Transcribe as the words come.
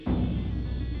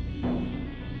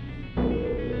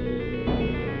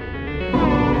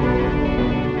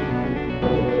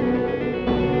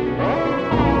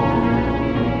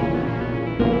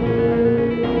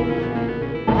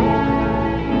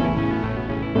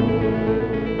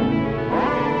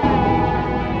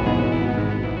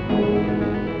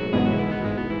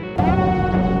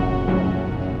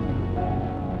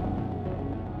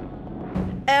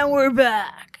we're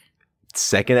back.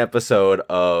 Second episode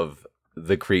of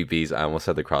The Creepies. I almost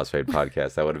said the Crossfade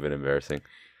podcast. That would have been embarrassing.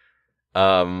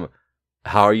 How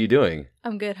are you doing?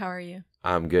 I'm good. How are you?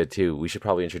 I'm good too. We should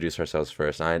probably introduce ourselves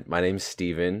first. My name's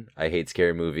Steven. I hate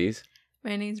scary movies.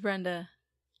 My name's Brenda.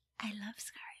 I love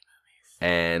scary movies.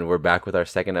 And we're back with our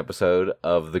second episode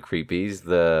of The Creepies,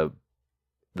 the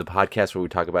podcast where we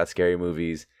talk about scary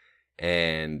movies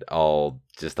and all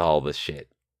the shit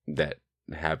that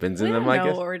happens in them, I guess. We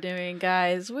don't know what we're doing,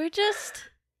 guys. We're just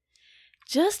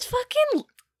fucking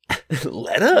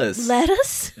Let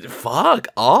us. Fuck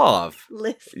off.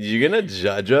 listen. You're gonna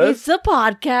judge us? It's a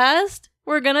podcast.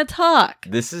 We're gonna talk.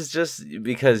 This is just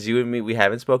because you and me, we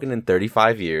haven't spoken in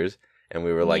 35 years. And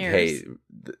we were like, hey,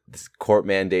 this court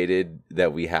mandated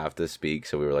that we have to speak.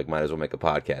 So we were like, might as well make a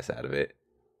podcast out of it.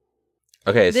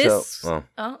 Okay, sorry.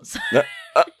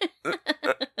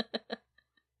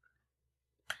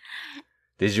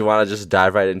 Did you want to just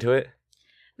dive right into it?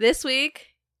 This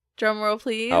week, drum roll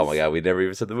please. Oh my god, we never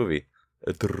even said the movie.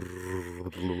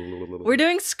 We're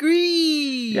doing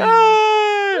Scream.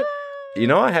 Yeah! You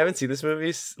know, I haven't seen this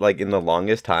movie like in the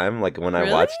longest time. Like when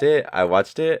Really? I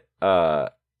watched it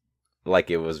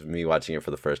like it was me watching it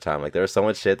for the first time. Like there was so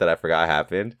much shit that I forgot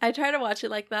happened. I try to watch it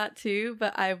like that too,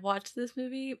 but I've watched this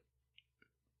movie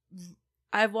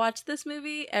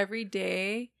every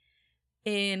day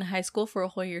in high school for a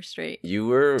whole year straight. You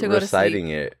were to go to reciting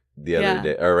it the other Yeah.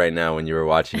 day, or right now when you were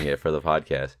watching it for the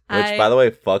podcast. Which, I- by the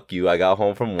way, fuck you. I got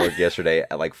home from work yesterday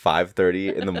at like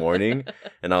 5:30 in the morning,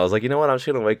 and I was like, you know what? I'm just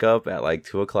gonna wake up at like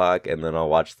 2:00, and then I'll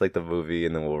watch like the movie,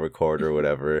 and then we'll record or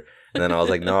whatever. And then I was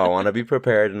like, no, I want to be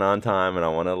prepared and on time, and I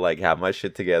want to like have my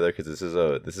shit together because this is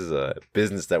a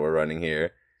business that we're running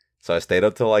here. So I stayed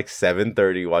up till like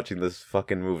 7:30 watching this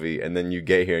fucking movie, and then you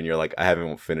get here and you're like, I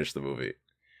haven't finished the movie.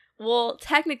 Well,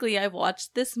 technically, I've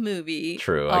watched this movie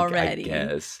True, already. I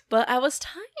guess. But I was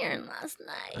tired last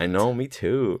night. I know, me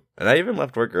too. And I even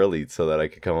left work early so that I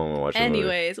could come home and watch the movie.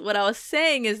 Anyways, what I was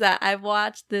saying is that I've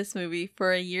watched this movie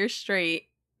for a year straight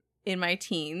in my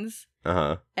teens,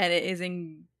 Uh-huh. and it is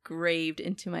engraved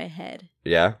into my head.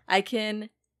 Yeah, I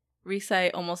can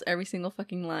recite almost every single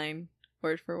fucking line,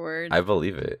 word for word. I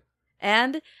believe it.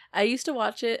 And I used to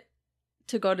watch it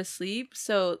to go to sleep,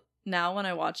 so now when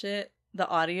I watch it, the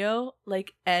audio,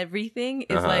 like everything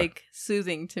is Uh-huh. like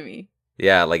soothing to me.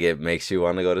 Yeah, like it makes you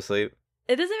want to go to sleep.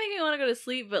 It doesn't make me want to go to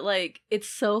sleep, but like it's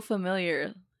so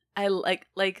familiar. I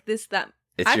like this that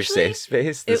It's your Actually, safe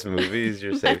space. This movie is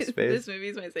your safe This space. movie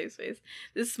is my safe space.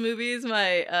 This movie is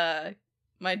my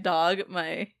my dog,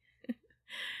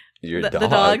 Your the dog.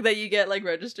 dog that you get like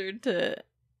registered to.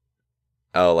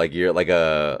 Oh, like you're like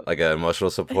a emotional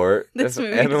support. This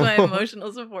movie animal? is my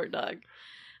emotional support dog.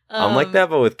 I'm like that,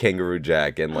 but with Kangaroo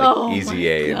Jack and like oh Easy my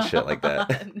A and shit like that.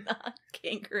 God, Not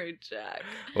Kangaroo Jack.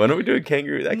 When are we doing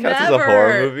Kangaroo? That counts as a horror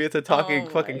Never. movie. It's a talking Oh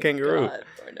fucking my kangaroo. God,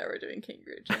 we're never doing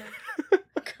Kangaroo Jack.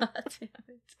 God damn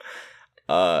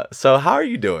it. So how are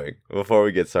you doing before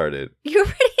we get started? You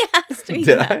already asked me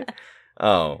Did that. I?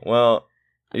 Oh, well,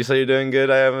 you say you're doing good,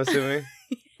 I am assuming?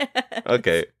 Yes.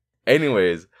 Okay.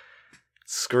 Anyways,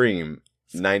 Scream,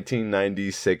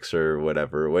 1996 or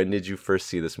whatever. When did you first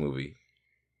see this movie?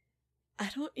 I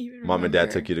don't even remember. Mom and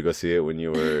Dad took you to go see it when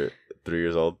you were 3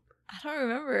 years old? I don't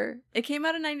remember. It came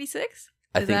out in 96?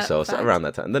 I Is think that so. So fact? around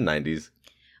that time, the 90s.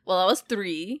 Well, I was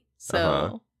 3, so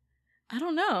Uh-huh. I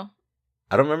don't know.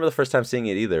 I don't remember the first time seeing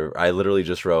it either. I literally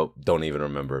just wrote, don't even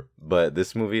remember. But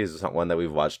this movie is one that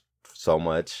we've watched so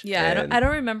much. Yeah, and I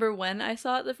don't remember when I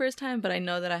saw it the first time, but I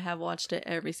know that I have watched it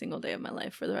every single day of my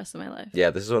life for the rest of my life. Yeah,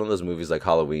 this is one of those movies like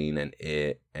Halloween and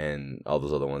It and all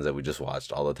those other ones that we just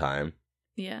watched all the time.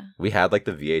 Yeah. We had like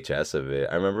the VHS of it.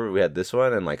 I remember we had this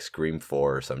one and like Scream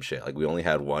 4 or some shit. Like we only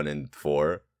had 1 and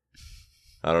 4.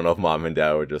 I don't know if Mom and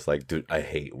Dad were just like, dude, I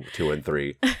hate 2 and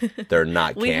 3. They're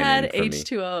not We canon had for me.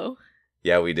 H2O.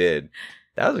 Yeah, we did.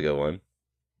 That was a good one.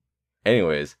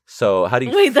 Anyways, so how do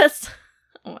you... Wait, that's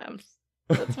Michael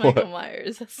What?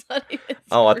 Myers. That's not even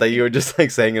Oh, I thought Scream. you were just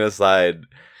like saying it aside.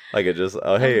 Like it just,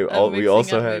 oh, hey, I'm we mixing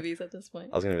also up had... movies at this point.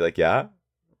 I was going to be like, yeah?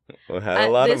 We had a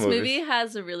lot of This movies. movie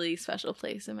has a really special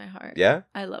place in my heart. Yeah?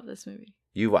 I love this movie.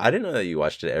 I didn't know that you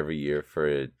watched it every year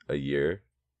for a year.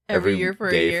 Every year for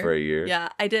a day year. for a year. Yeah,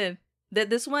 I did.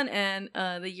 This one and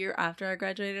the year after I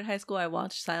graduated high school, I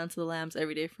watched Silence of the Lambs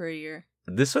every day for a year.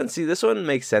 This one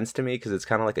makes sense to me because it's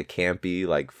kind of like a campy,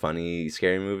 like funny,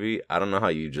 scary movie. I don't know how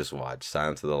you just watch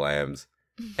Silence of the Lambs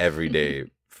every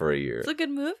day for a year. It's a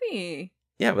good movie.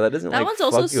 Yeah, but that doesn't That like one's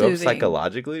fuck also you up soothing.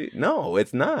 psychologically. No,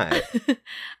 it's not.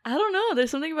 I don't know. There's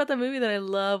something about that movie that I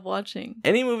love watching.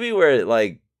 Any movie where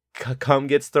like cum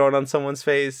gets thrown on someone's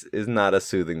face is not a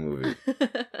soothing movie.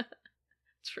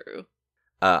 True.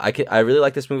 I really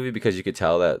like this movie because you could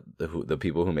tell that the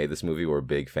people who made this movie were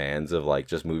big fans of like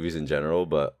just movies in general,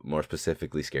 but more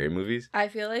specifically scary movies. I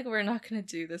feel like we're not gonna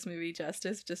do this movie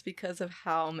justice just because of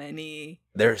how many.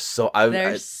 There's so many.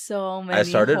 I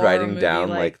started horror writing movie, down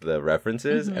like the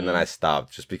references, and then Mhm. I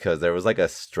stopped just because there was like a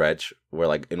stretch where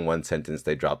like in one sentence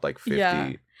they dropped like 50.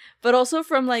 Yeah. But also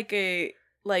from like a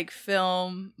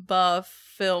film buff,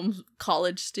 film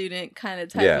college student kind of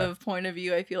type Yeah. of point of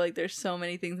view, I feel like there's so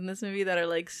many things in this movie that are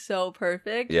like so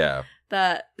perfect. Yeah.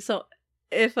 That so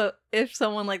if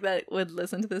someone like that would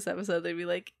listen to this episode, they'd be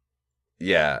like,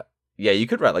 Yeah. Yeah, you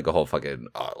could write like a whole fucking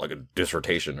like a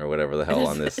dissertation or whatever the hell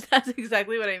on this. That's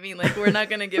exactly what I mean. Like we're not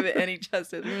gonna give it any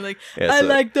justice. We're like, Yeah, I so-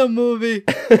 like the movie.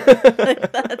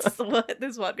 Like that's what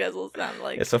this podcast will sound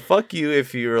like. Yeah, so fuck you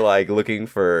if you're like looking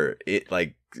for it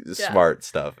like smart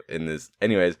stuff in this.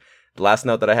 Anyways, the last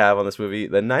note that I have on this movie,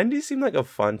 the 90s seemed like a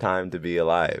fun time to be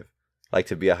alive. Like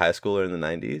to be a high schooler in the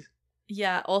 90s,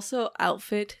 Yeah. Also,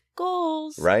 outfit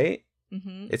goals. right?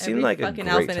 Mm-hmm. It seemed like a fucking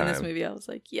great outfit in this time. movie. I was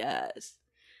like, yes.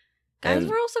 Guys And-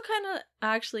 were also kind of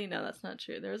actually no, that's not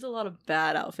true. There was a lot of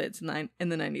bad outfits in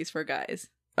the 90s for guys.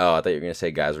 Oh, I thought you were going to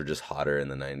say guys were just hotter in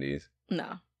the 90s.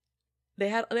 No,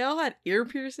 they all had ear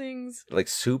piercings. Like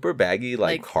super baggy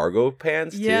like Like- cargo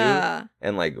pants too. Yeah,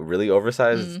 And like really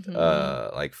oversized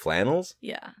Mhm. like flannels.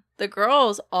 yeah. The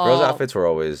girls all Girls' outfits were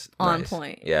always on nice.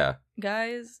 point. Yeah.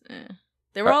 Guys,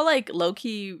 they were all like low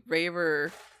key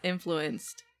raver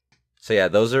influenced. So yeah,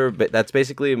 that's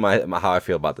basically my how I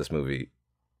feel about this movie.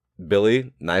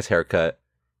 Billy, nice haircut.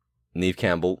 Neve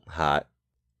Campbell, hot.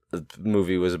 The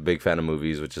movie was a big fan of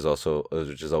movies, which is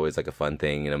always like a fun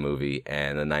thing in a movie.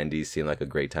 And the 90s seemed like a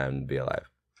great time to be alive.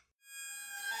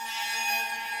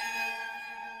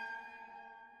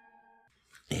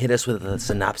 Hit us with a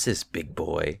synopsis, big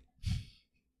boy.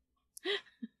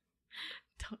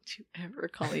 Don't you ever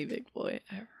call me big boy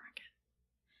ever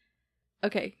again.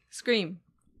 Okay, Scream.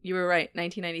 You were right.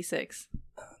 1996.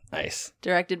 Nice.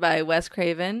 Directed by Wes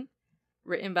Craven.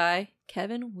 Written by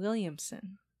Kevin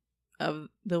Williamson of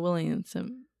the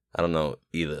Williamson. I don't know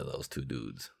either of those two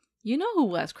dudes. You know who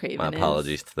Wes Craven My is.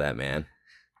 apologies to that man.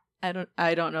 I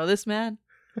don't know this man.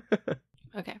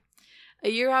 Okay. A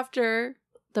year after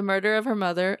the murder of her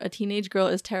mother, a teenage girl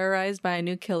is terrorized by a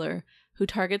new killer who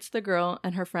targets the girl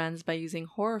and her friends by using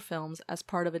horror films as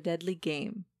part of a deadly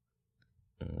game.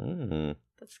 Mm.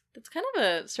 That's kind of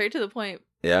a straight to the point.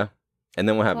 Yeah. And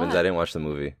then what happens? What? I didn't watch the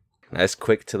movie. Nice,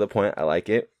 quick, to the point. I like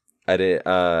it. I did.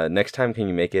 Next time, can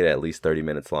you make it at least 30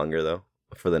 minutes longer though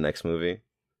for the next movie?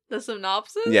 The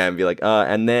synopsis? Yeah, and be like,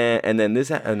 and then this,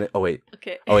 and then, oh wait,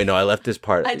 Okay. no, I left this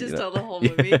part. I just told the whole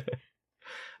Yeah. movie.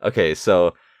 Okay,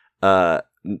 so,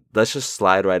 let's just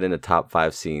slide right into top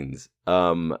 5 scenes.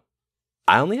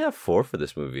 I only have 4 for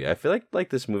this movie. I feel like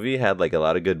this movie had like a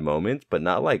lot of good moments, but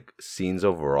not like scenes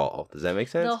overall. Does that make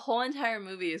sense? The whole entire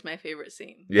movie is my favorite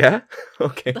scene. Yeah.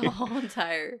 Okay. The whole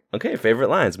entire. Okay. Favorite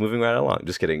lines. Moving right along.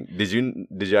 Just kidding. Did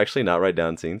you actually not write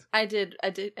down scenes? I do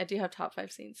have top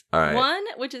 5 scenes. All right. One,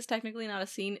 which is technically not a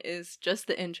scene, is just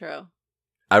the intro.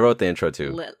 I wrote the intro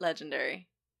too. Legendary.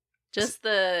 Just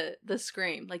the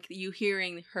scream, like you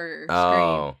hearing her scream.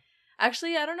 Oh.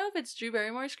 Actually, I don't know if it's Drew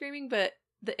Barrymore screaming, but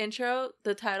the intro,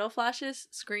 the title flashes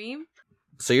scream.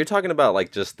 So you're talking about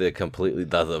like just the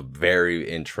the very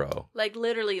intro. Like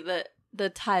literally the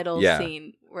title Yeah.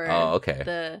 scene where Oh,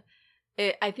 okay.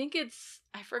 I think it's,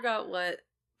 I forgot what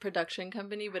production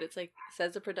company, but it's like, it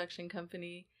says the production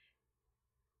company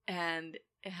and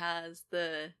it has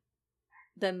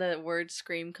then the word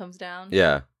scream comes down.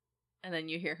 Yeah. And then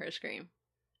you hear her scream.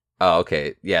 Oh,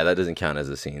 okay. Yeah, that doesn't count as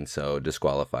a scene, so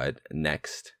disqualified.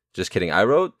 Next. Just kidding. I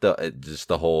wrote just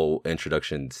the whole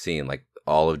introduction scene, like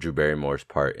all of Drew Barrymore's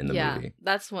part in the movie.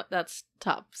 That's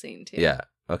top scene too. Yeah.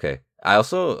 Okay. I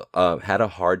also had a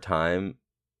hard time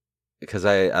because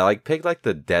I like picked like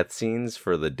the death scenes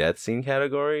for the death scene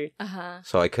category,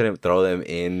 so I couldn't throw them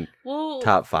in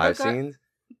top 5 scenes.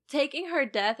 Taking her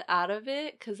death out of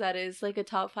it, because that is like a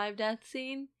top 5 death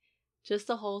scene. Just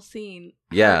the whole scene.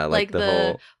 Yeah, Her, like the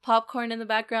whole popcorn in the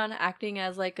background acting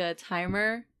as like a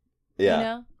timer. Yeah. You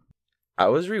know? I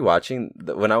was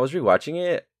rewatching when I was rewatching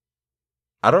it.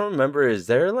 I don't remember. Is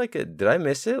there like did I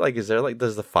miss it? Like, is there like,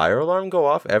 does the fire alarm go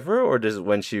off ever, or does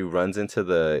when she runs into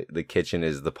the kitchen,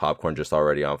 is the popcorn just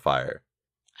already on fire?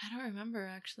 I don't remember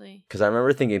actually. Because I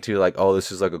remember thinking too, like, oh,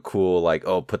 this is like a cool, like,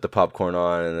 oh, put the popcorn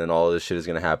on, and then all of this shit is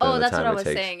gonna happen. Oh, in that's the time what I was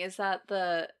takes. saying. Is that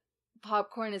the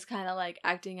popcorn is kind of like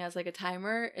acting as like a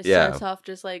timer. It Yeah. starts off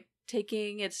just like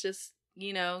ticking. It's just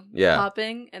Yeah.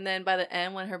 popping, and then by the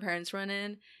end, when her parents run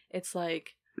in, it's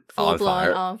like full blown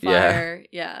fire. on fire.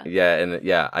 Yeah. Yeah, and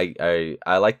yeah,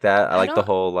 I like that. I like the don't-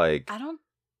 whole like. I don't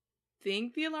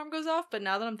think the alarm goes off, but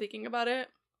now that I'm thinking about it,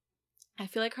 I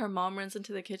feel like her mom runs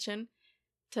into the kitchen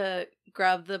to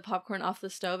grab the popcorn off the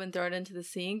stove and throw it into the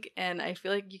sink, and I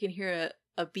feel like you can hear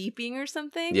a beeping or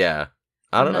something. Yeah,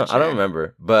 I I'm don't know. not I don't sure.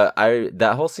 remember, but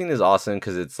that whole scene is awesome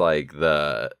because it's like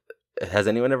Has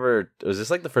anyone ever? Was this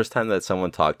like the first time that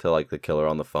someone talked to like the killer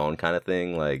on the phone kind of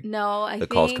thing? Like No, the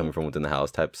calls coming from within the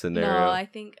house type scenario.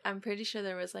 No, I'm pretty sure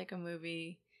there was like a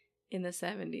movie in the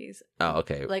 70s, Oh,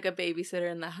 okay. like a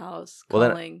babysitter in the house Well,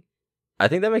 then- calling. I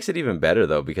think that makes it even better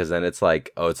though, because then it's like,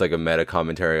 oh, it's like a meta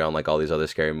commentary on like all these other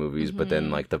scary movies, but then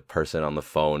Mhm. like the person on the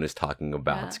phone is talking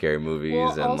about Yeah. scary movies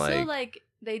Well, and also like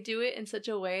they do it in such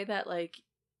a way that like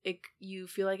you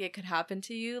feel like it could happen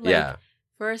to you. Like, yeah,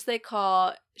 First they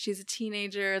call. She's a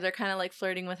teenager. They're kind of like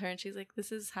flirting with her, and she's like,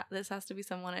 "This has to be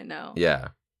someone I know." yeah,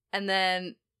 And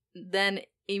then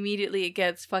immediately it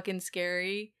gets fucking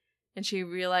scary, and she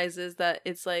realizes that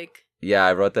it's like, yeah.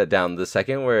 I wrote that down. The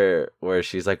second where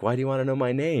she's like, "Why do you want to know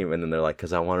my name?" And then they're like,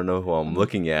 "Cause I want to know who I'm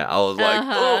looking at." I was like,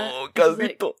 "Oh, She's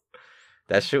like- Casito."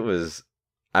 That shit was.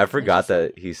 I forgot she's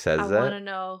like, that he says I that. want to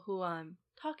know who I'm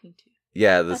talking to.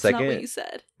 Yeah, That's not what you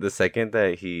said. the second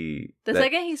that he The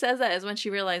second he says that is when she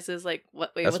realizes, like,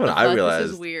 what? Wait, That's what when the I fuck? realized.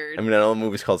 This is weird. I mean, I know the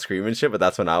movie's called Scream and shit, but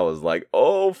that's when I was like,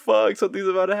 "Oh fuck, something's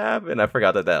about to happen." I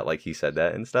forgot that like he said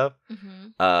that and stuff.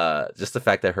 Mm-hmm. Just the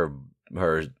fact that her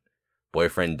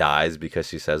boyfriend dies because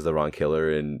she says the wrong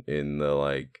killer in the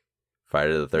like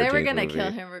Friday the 13th They were gonna movie.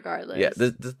 kill him regardless. Yeah,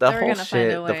 the They were whole gonna find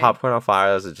shit, a the way. popcorn on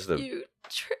fire is just You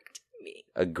tricked me.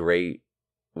 a great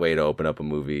way to open up a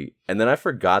movie. And then I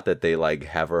forgot that they like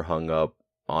have her hung up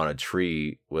on a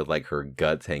tree with like her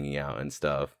guts hanging out and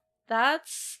stuff.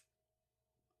 That's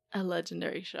a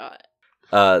legendary shot.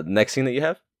 Next scene that you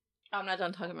have? I'm not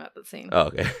done talking about that scene. Oh,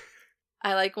 okay.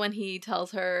 I like when he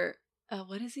tells her,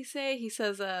 what does he say? He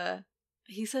says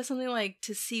something like,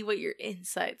 to see what your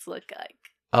insides look like.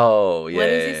 Oh, yeah. What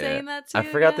is he yeah, saying yeah. that to? I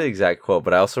forgot the again? exact quote,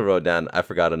 but I also wrote down, I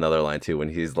forgot another line too, when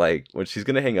he's like, when she's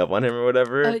gonna hang up on him or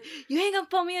whatever. You hang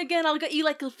up on me again, I'll get you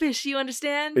like a fish, you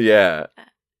understand? Yeah.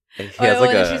 And he has Or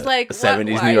like when a she's like,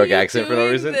 70s why New York are you accent for no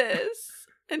doing reason. This?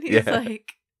 And he's Yeah.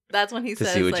 like, that's when he To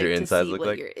says, see what like, your to insides see look what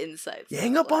like? your insides You look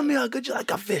hang up on me, like. I'll get you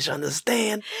like a fish,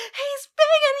 understand? He's big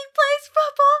and he plays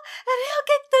football and he'll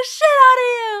kick the shit out of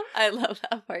you. I love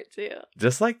that part too.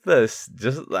 Just like this,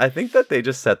 I think that they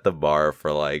just set the bar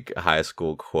for like high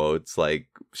school quotes, like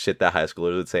shit that high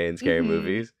schoolers would say in scary Mhm.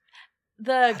 movies.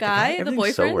 The guy, the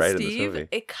everything's so boyfriend, right in this Steve, movie.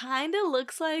 it kind of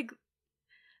looks like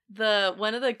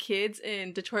one of the kids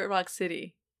in Detroit Rock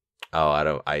City. Oh,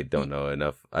 I don't know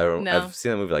enough. No. I've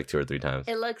seen that movie like 2 or 3 times.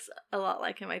 It looks a lot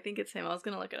like him. I think it's him. I was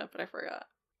gonna look it up, but I forgot.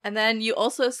 And then you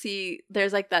also see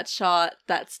there's like that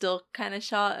still kind of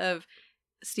shot of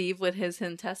Steve with his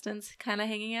intestines kind of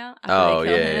hanging out. after Oh they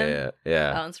yeah, kill him.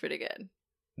 yeah. That one's pretty good.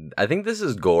 I think this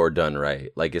is gore done right.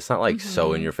 Like it's not like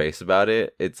so in Mhm. your face about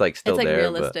it. It's like still like, there,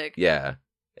 realistic. but yeah,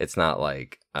 it's not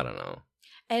like I don't know.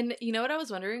 And you know what I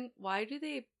was wondering? Why do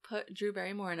they put Drew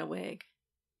Barrymore in a wig?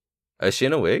 Is she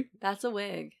in a wig? That's a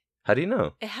wig. How do you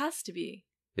know? It has to be.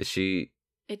 Is she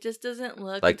It just doesn't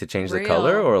look like to change the real.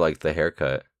 color or like the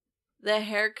haircut? The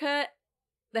haircut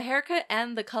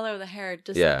and the color of the hair,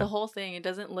 just Yeah. the whole thing, it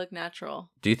doesn't look natural.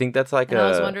 Do you think that's like And I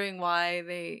was wondering why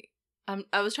they.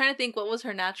 I was trying to think what was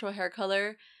her natural hair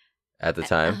color at the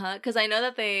time? because I know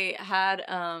that they had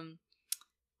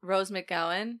Rose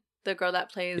McGowan, the girl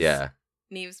that plays Yeah,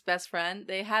 Neve's best friend.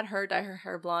 They had her dye her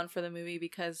hair blonde for the movie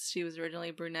because she was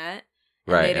originally brunette.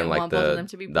 right. They And didn't like want both of them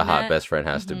to be the hot brunette. best friend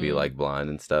has to be Mhm. like blonde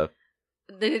and stuff.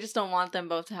 They just don't want them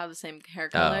both to have the same hair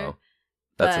color. Oh,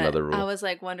 that's But another rule. I was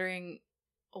like wondering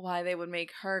why they would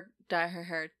make her dye her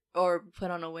hair or put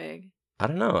on a wig. I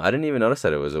don't know. I didn't even notice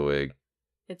that it was a wig.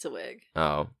 It's a wig.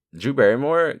 Oh, Drew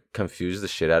Barrymore confused the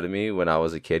shit out of me when I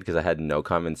was a kid because I had no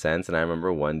common sense. And I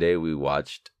remember one day we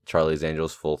watched Charlie's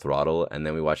Angels Full Throttle, and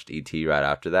then we watched E.T. right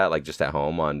after that, like just at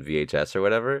home on VHS or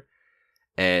whatever.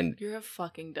 And You're a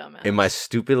fucking dumbass. in my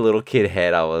stupid little kid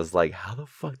head, I was like, how the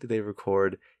fuck did they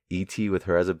record E.T. with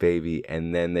her as a baby,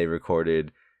 and then they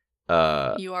recorded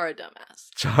You are a dumbass.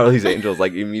 Charlie's Angels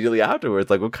like immediately afterwards?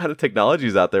 Like, what kind of technology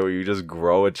is out there where you just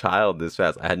grow a child this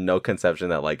fast? I had no conception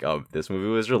that like, oh, this movie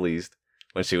was released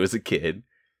when she was a kid,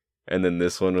 and then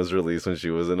this one was released when she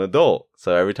was an adult.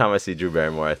 So every time I see Drew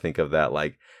Barrymore, I think of that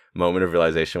like moment of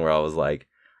realization where I was like,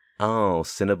 oh,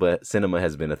 cinema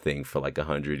has been a thing for like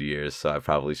 100 years, so I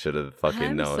probably should have fucking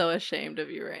I'm known. so ashamed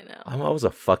of you right now. I was a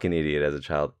fucking idiot as a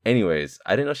child. Anyways,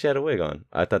 I didn't know she had a wig on.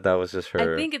 I thought that was just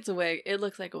her. I think it's a wig. It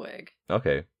looks like a wig.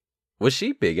 Okay. Was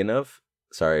she big enough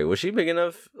sorry, was she big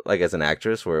enough, like, as an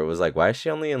actress, where it was like, why is she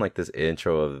only in like this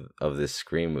intro of this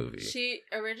Scream movie? She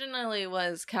originally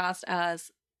was cast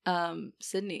as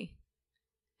Sydney,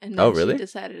 and Oh, then really? she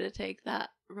decided to take that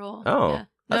role. Oh, Yeah.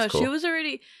 that's No, cool. she was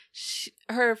already.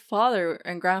 Her father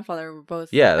and grandfather were both.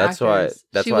 Yeah, that's why- actors.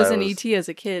 that's she why was I in was- ET as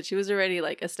a kid. She was already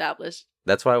like established.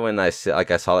 That's why when I saw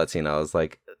that scene, I was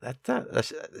like,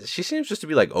 she seems just to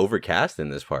be like overcast in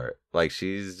this part. Like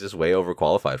she's just way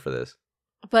overqualified for this.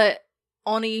 But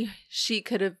only she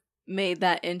could have made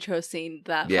that intro scene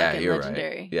that Yeah, fucking you're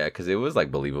legendary. right. Yeah, because it was like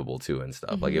believable too and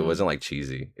stuff. Like it Mhm. wasn't like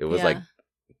cheesy. It was Yeah. like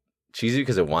cheesy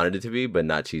because it wanted it to be, but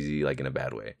not cheesy like in a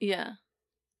bad way. Yeah.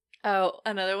 Oh,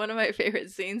 another one of my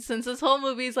favorite scenes. Since this whole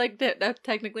movie is like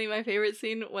technically my favorite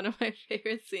scene, one of my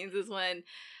favorite scenes is when,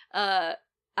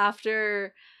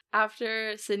 after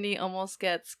Sydney almost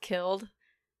gets killed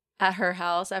at her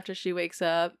house after she wakes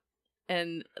up,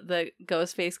 and the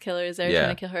ghost face killer is there Yeah.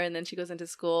 trying to kill her, and then she goes into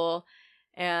school,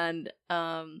 and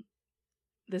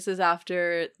this is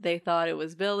after they thought it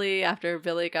was Billy, after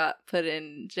Billy got put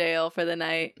in jail for the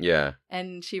night. Yeah.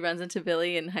 And she runs into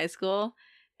Billy in high school,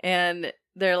 and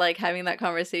they're like having that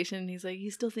conversation. And he's like,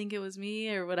 "You still think it was me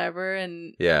or whatever?"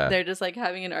 And Yeah. they're just like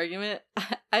having an argument.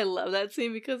 I love that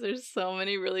scene because there's so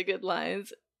many really good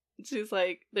lines. She's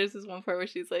like, there's this one part where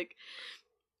she's like,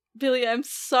 "Billy, I'm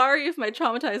sorry if my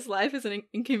traumatized life is an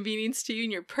inconvenience to you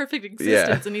in your perfect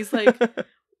existence." And he's like,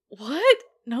 "What?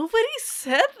 Nobody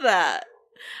said that."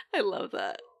 I love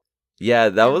that. Yeah,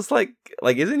 that was like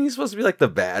isn't he supposed to be like the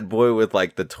bad boy with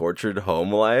like the tortured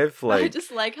home life? Like I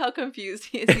just like how confused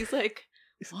he is. He's like,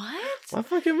 "What? my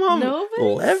fucking mom Nobody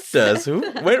left said us. Who?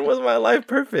 that." When was my life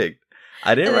perfect?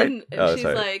 I didn't And write. then Oh, she's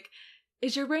sorry. like,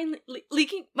 "Is your brain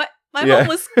leaking? My Yeah. mom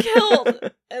was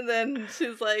killed." And then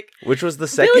she's like, Which was the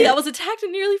second? "Billy, I was attacked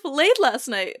and nearly filleted last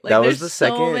night." Like, That was there's the so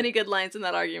second- many good lines in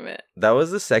that argument. That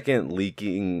was the second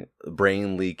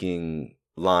brain leaking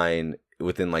line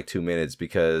within like 2 minutes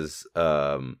because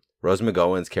Rose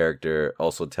McGowan's character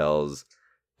also tells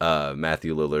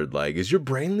Matthew Lillard like, "Is your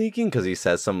brain leaking?" Because he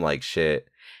says some like shit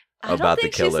I don't about the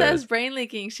think killer. she says brain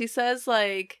leaking. She says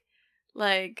like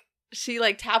she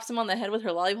like taps him on the head with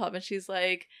her lollipop, and she's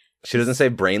like, She doesn't say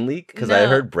brain leak because I No.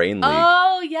 heard brain leak.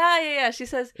 "Oh yeah." She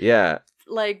says Yeah,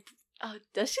 like, "Oh,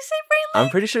 does she say brain I'm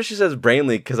pretty sure she says brain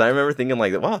leak because I remember thinking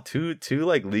like, wow, two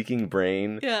like leaking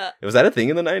brain. leak?" Yeah. Was that a thing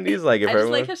in the 90s? Like if I just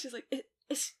everyone. like how she's like,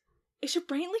 "Is your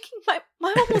brain leaking?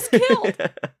 My mom was killed."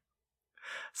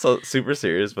 So super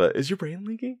serious, but is your brain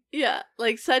leaking? Yeah,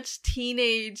 like such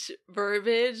teenage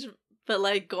verbiage, but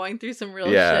like going through some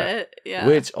real Yeah. shit. Yeah.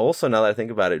 Which also, now that I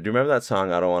think about it, do you remember that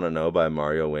song "I Don't Want to Know" by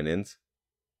Mario Winans?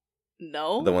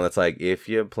 No. The one that's like, "If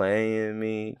you're playing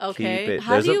me, Okay. keep it."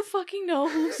 How There's do a- you fucking know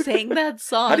who sang that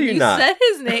song? How do you not? said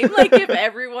his name like if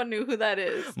everyone knew who that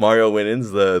is. Mario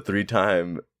Winans, the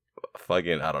 3-time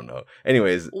fucking, I don't know.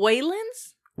 Anyways,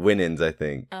 Wayland's? Winans, I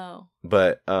think. Oh.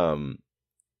 But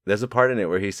there's a part in it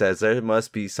where he says there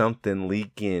must be something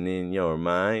leaking in your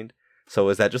mind. So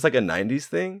is that just like a 90s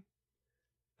thing?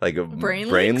 Like a Brain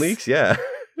leaks? leaks? Yeah.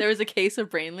 There was a case of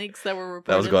brain leaks that were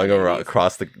reported. That was in going the around 90s.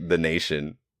 across the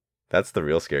nation. That's the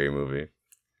real scary movie.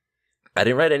 I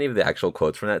didn't write any of the actual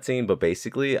quotes from that scene, but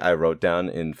basically I wrote down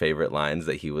in favorite lines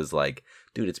that he was like,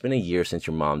 "Dude, it's been a year since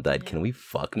your mom died. Can we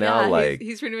fuck now?" Yeah, like,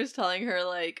 he's pretty much telling her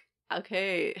like,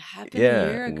 "Okay, it happened a yeah,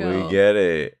 year ago. we get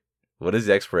it. What is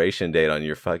the expiration date on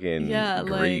your fucking Yeah,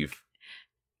 grief?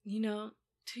 You know,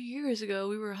 2 years ago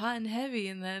we were hot and heavy,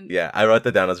 and then Yeah, I wrote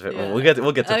that down as Yeah. we'll get to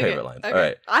Okay, favorite lines. okay. All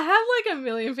right. I have like a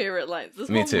million favorite lines. This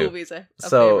Me whole too. movie's a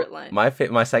So favorite line.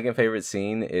 my second favorite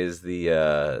scene is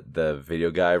the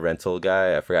video guy rental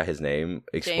guy. I forgot his name.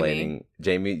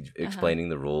 Jamie explaining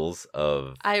the rules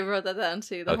of. I wrote that down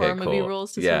too. The Okay, horror movie cool.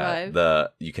 rules to Yeah, survive.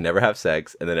 you can never have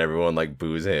sex, and then everyone like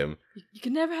boos him. You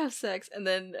can never have sex, and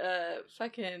then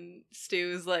fucking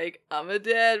Stu's like, "I'm a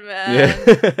dead man."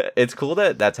 Yeah, it's cool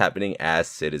that that's happening as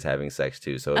Sid is having sex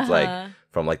too. So it's like Uh-huh.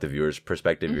 from like the viewer's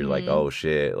perspective, you're like, Mhm. oh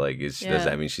shit, like does Yeah.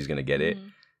 that mean she's gonna get it?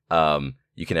 Mhm.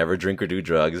 You can never drink or do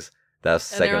drugs. That's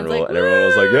the And second everyone's rule. like, And everyone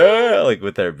was like, "Woo!" yeah, like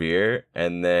with their beer.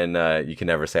 And then you can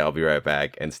never say, "I'll be right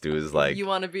back." And Stu is like, "You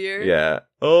want a beer?" yeah,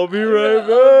 I'll be right I'll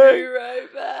be back.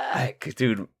 right back.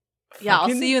 Dude. Yeah, I'll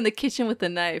fucking see you in the kitchen with the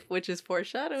knife, which is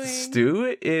foreshadowing.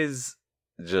 Stu is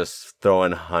just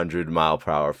throwing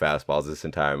 100-mile-per-hour fastballs this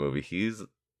entire movie. He's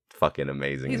fucking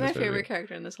amazing. He's in my this movie. favorite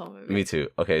character in this whole movie. Me too.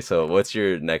 Okay, so what's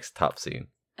your next top scene?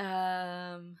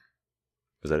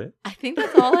 Was that it? I think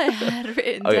that's all I had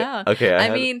written Okay, down. okay. I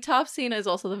mean, top scene is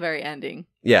also the very ending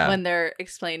yeah, when they're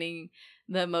explaining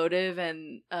the motive,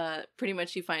 and pretty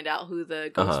much you find out who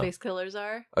the ghost face killers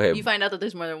are. okay. You find out that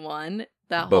there's more than one,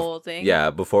 that whole thing. Yeah,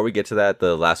 before we get to that,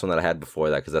 the last one that I had before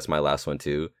that, because that's my last one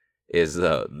too, is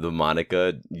the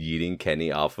Monica yeeting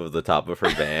Kenny off of the top of her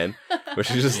van, where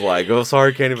she's just like, "Oh,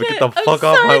 sorry, Kenny, but get the fuck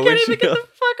off my windshield." Get the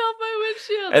fuck off my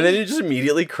windshield. And then you're just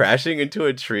immediately crashing into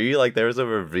a tree. Like there was a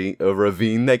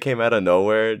ravine that came out of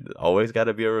nowhere. Always got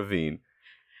to be a ravine.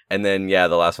 And then yeah,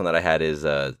 the last one that I had is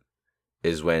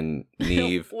when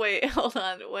Neve. Wait, hold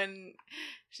on. When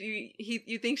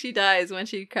you think she dies when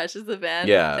she crashes the van.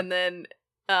 Yeah. And then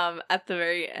at the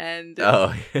very end.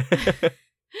 Oh.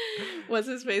 What's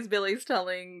his face? Billy's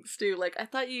telling Stu, like, I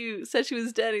thought you said she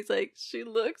was dead. He's like, she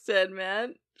looks dead,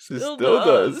 man. She still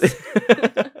does.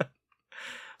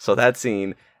 So that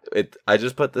scene, I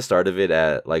just put the start of it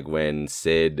at like when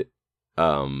Sid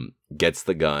gets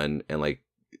the gun and like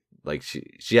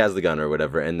she has the gun or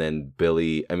whatever, and then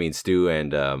Stu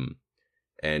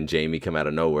and Jamie come out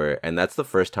of nowhere, and that's the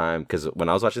first time, because when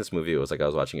I was watching this movie, it was like I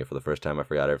was watching it for the first time. I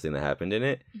forgot everything that happened in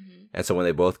it, and so when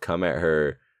they both come at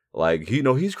her like,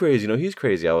 he's crazy, he's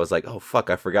crazy, I was like, oh fuck,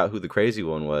 I forgot who the crazy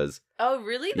one was. Oh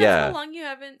really? That's how long you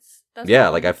haven't.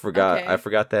 I forgot. Okay. I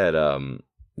forgot that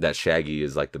that Shaggy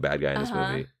is like the bad guy in this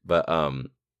movie, but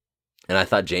and I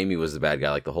thought Jamie was the bad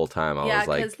guy like the whole time. I was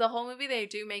like, because the whole movie they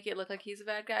do make it look like he's a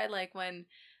bad guy. Like when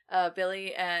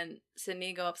Billy and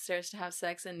Sydney go upstairs to have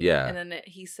sex, and then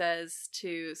he says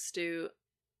to Stu,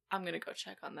 "I'm gonna go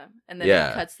check on them," and then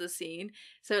he cuts the scene.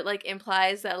 So it like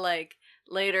implies that like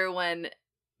later when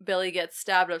Billy gets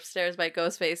stabbed upstairs by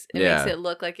Ghostface, it makes it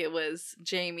look like it was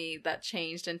Jamie that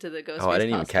changed into the Ghostface. Oh, I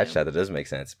didn't even catch that. That does make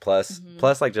sense. Plus,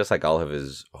 like just like all of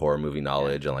his horror movie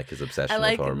knowledge and like his obsession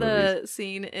with horror movies. I like the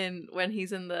scene when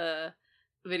he's in the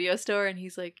video store and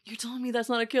he's like, "You're telling me that's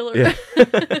not a killer?" Yeah,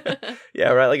 yeah,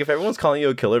 right. Like if everyone's calling you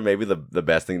a killer, maybe the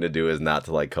best thing to do is not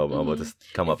to like come up to someone and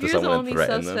threaten them. If you're the only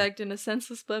suspect in a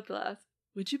senseless bloodbath,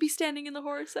 would you be standing in the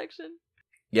horror section?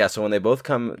 Yeah, so when they both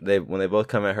come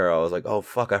at her, I was like, "Oh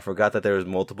fuck, I forgot that there was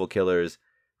multiple killers.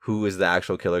 Who is the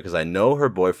actual killer?" Because I know her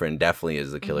boyfriend definitely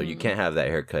is the killer. You can't have that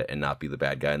haircut and not be the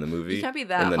bad guy in the movie. You can't be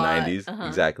that in the hot. 90s,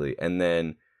 exactly. And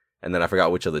then I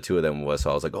forgot which of the two of them was.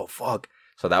 So I was like, "Oh fuck!"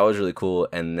 So that was really cool.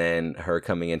 And then her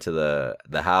coming into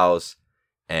the house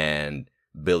and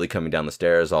Billy coming down the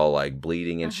stairs, all like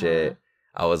bleeding and shit.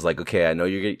 I was like, "Okay, I know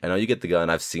you get the gun.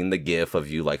 I've seen the gif of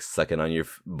you like sucking on your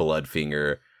blood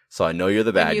finger." So I know you're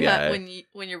the bad guy.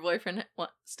 When your boyfriend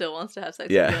still wants to have sex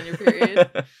with you on your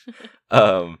period.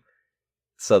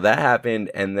 So that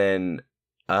happened, and then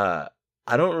I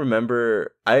don't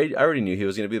remember. I already knew he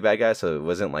was gonna be the bad guy, so it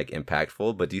wasn't like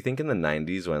impactful. But do you think in the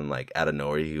 90s when like out of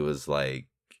nowhere he was like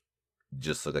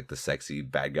just looked like the sexy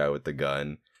bad guy with the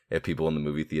gun, if people in the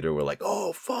movie theater were like,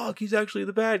 "Oh fuck, he's actually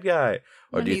the bad guy,"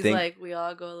 or when do you think like we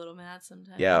all go a little mad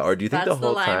sometimes? Yeah, or do you think that's the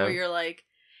whole line time where you're like,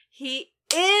 he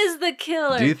is the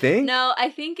killer? Do you think? No, I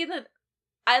think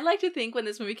I like to think when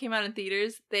this movie came out in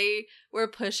theaters, they were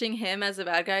pushing him as a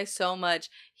bad guy so much.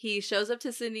 He shows up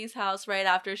to Sydney's house right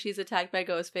after she's attacked by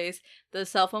Ghostface. The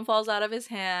cell phone falls out of his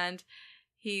hand.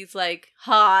 He's like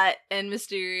hot and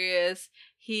mysterious.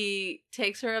 He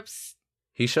takes her up.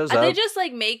 He shows up. They just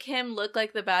like make him look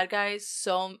like the bad guy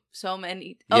so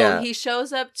many. Yeah. Oh, he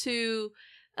shows up to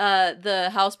the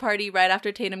house party right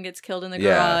after Tatum gets killed in the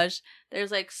garage.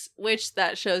 There's like which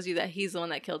that shows you that he's the one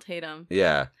that killed Tatum.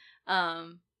 Yeah.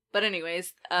 But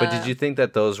anyways. But did you think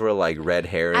that those were like red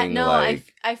herring?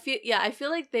 I feel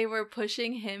like they were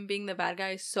pushing him being the bad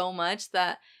guy so much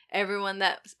that everyone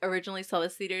that originally saw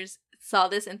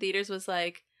this in theaters was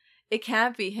like, it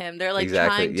can't be him. They're like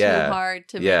trying too hard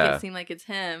to make it seem like it's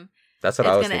him. That's what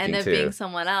I was thinking too. It's gonna end up being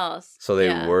someone else. So they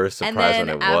were surprised when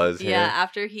it was him. Yeah,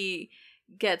 after he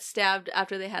gets stabbed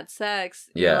after they had sex,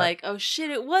 you're like, oh shit,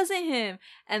 it wasn't him.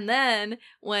 And then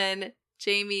when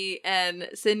Jamie and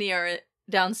Sydney are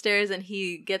downstairs and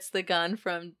he gets the gun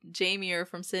from Jamie or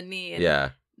from Sydney,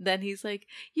 and then he's like,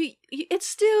 it's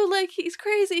still like he's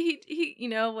crazy, he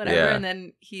whatever, and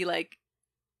then he like,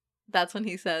 that's when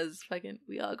he says, fucking,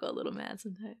 we all go a little mad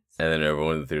sometimes. And then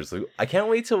everyone in the theater's like, I can't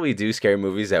wait till we do scary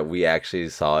movies that we actually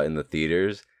saw in the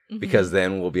theaters, because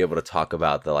then we'll be able to talk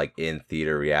about the like in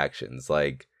theater reactions,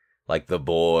 like The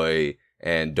Boy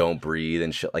and Don't Breathe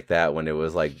and shit like that, when it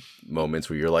was like moments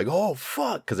where you're like, oh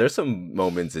fuck, because there's some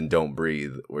moments in Don't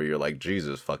Breathe where you're like,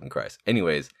 Jesus fucking Christ.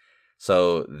 Anyways,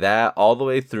 so that all the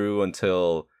way through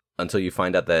until you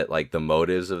find out that like the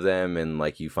motives of them, and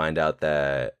like you find out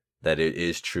that it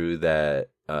is true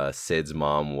that Sid's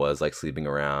mom was like sleeping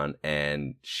around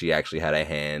and she actually had a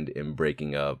hand in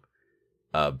breaking up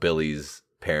Billy's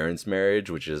parents' marriage,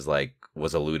 which is like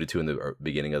was alluded to in the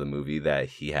beginning of the movie, that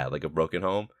he had like a broken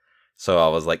home. So I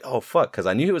was like, oh, fuck. Because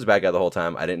I knew he was a bad guy the whole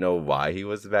time. I didn't know why he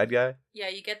was the bad guy. Yeah,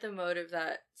 you get the motive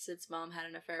that Sid's mom had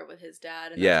an affair with his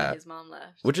dad, and Yeah. that's why his mom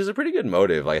left. Which is a pretty good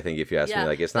motive, I think, if you ask me.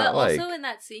 Like, it's not but like... also in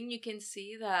that scene, you can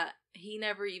see that he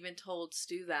never even told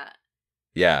Stu that.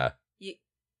 Yeah.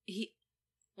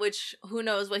 Which, who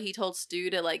knows what he told Stu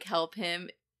to, like, help him.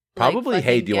 Probably, like,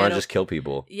 hey, do you want to just kill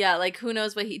people? Yeah, like, who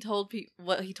knows what he told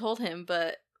him,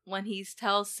 but when he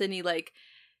tells Sydney, like,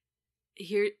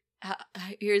 here's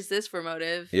this for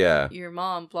motive. Yeah. Your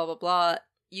mom, blah, blah, blah.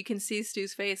 You can see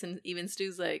Stu's face, and even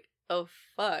Stu's like, oh,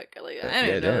 fuck. Like, I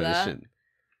didn't know that.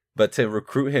 But to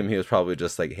recruit him, he was probably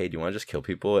just like, hey, do you want to just kill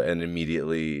people? And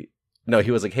immediately... No,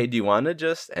 he was like, hey, do you want to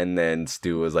just... And then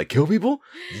Stu was like, kill people?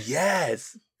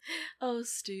 Yes! Oh,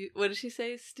 Stu. What did she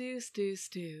say? Stu.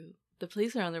 The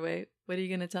police are on their way. What are you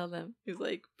going to tell them? He's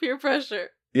like, peer pressure.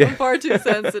 Yeah. I'm far too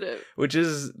sensitive. Which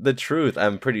is the truth,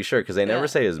 I'm pretty sure, because they never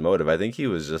say his motive. I think he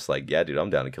was just like, yeah, dude, I'm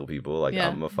down to kill people. Like,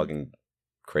 I'm a fucking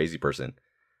crazy person.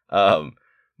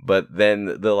 But then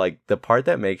the part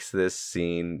that makes this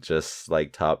scene just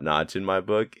like top notch in my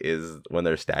book is when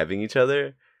they're stabbing each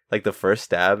other. Like the first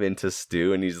stab into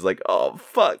Stu, and he's like, oh,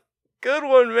 fuck, good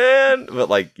one, man. But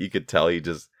like, you could tell he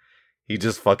just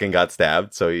fucking got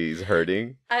stabbed, so he's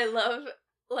hurting. I love,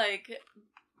 like,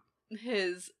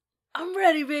 his, I'm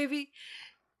ready, baby.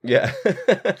 Yeah.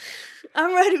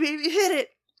 I'm ready, baby. Hit it.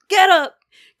 Get up,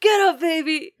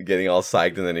 baby. Getting all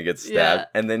psyched, and then he gets stabbed.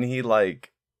 And then he's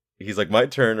like, my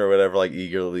turn or whatever, like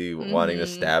eagerly wanting to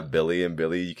stab Billy. And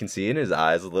Billy, you can see in his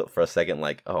eyes for a second,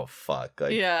 like, oh, fuck.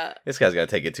 Like, this guy's going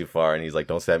to take it too far. And he's like,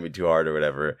 don't stab me too hard or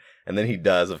whatever. And then he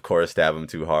does, of course, stab him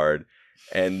too hard.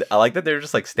 And I like that they're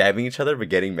just like stabbing each other, but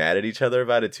getting mad at each other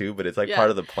about it too. But it's like part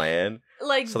of the plan.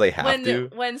 Like, so they have to.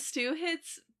 When Stu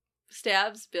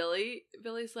stabs Billy,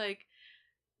 Billy's like,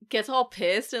 gets all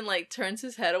pissed and like turns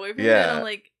his head away from him. And I'm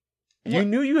like, you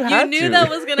knew you had to. You knew that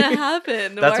was going to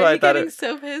happen. That's why why are you getting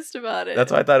so pissed about it?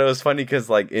 That's why I thought it was funny, because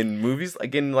like in movies,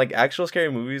 like in like actual scary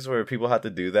movies where people have to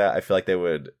do that, I feel like they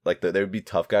would like there would be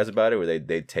tough guys about it, where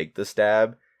they'd take the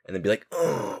stab and then be like,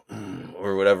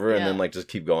 or whatever, and then like just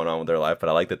keep going on with their life. But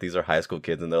I like that these are high school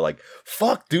kids, and they're like,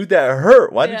 fuck, dude, that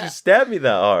hurt. Why did you stab me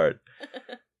that hard?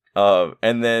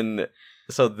 And then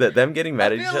so them getting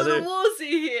mad at each other.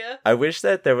 Here. I wish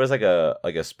that there was like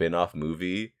a spin-off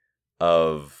movie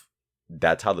of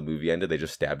that's how the movie ended. They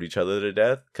just stabbed each other to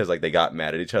death because like they got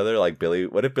mad at each other. Like Billy,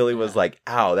 what if Billy was like,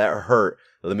 ow, that hurt,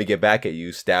 let me get back at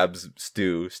you, stabs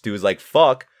Stu's like,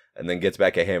 fuck, and then gets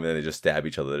back at him, and then they just stab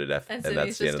each other to death. And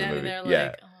that's the end of the movie. There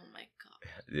like, oh my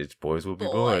god, it's boys will be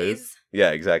boys.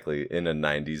 Yeah, exactly, in a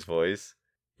 90s voice.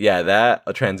 Yeah, that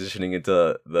transitioning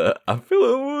into the I'm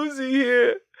feeling woozy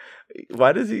here.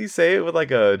 Why does he say it with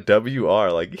like a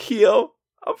WR, like heel?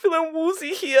 I'm feeling woozy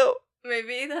heel.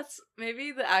 Maybe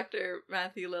the actor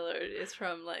Matthew Lillard is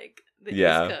from like the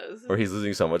East Coast. Or he's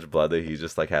losing so much blood that he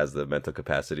just like has the mental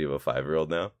capacity of a 5-year-old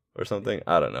now or something.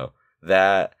 I don't know.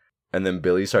 That, and then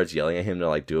Billy starts yelling at him to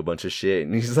like do a bunch of shit,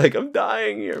 and he's like, I'm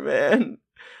dying here, man.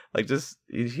 Like, just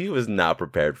he was not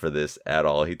prepared for this at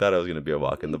all. He thought it was gonna be a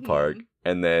walk in the park.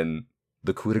 And then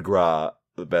the coup de grace,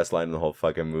 the best line in the whole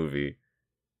fucking movie.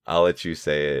 I'll let you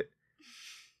say it.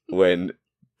 When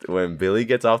Billy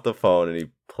gets off the phone and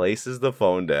he places the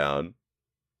phone down,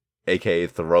 aka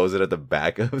throws it at the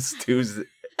back of Stu's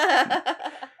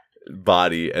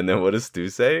body, and then what does Stu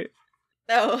say?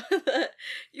 Oh,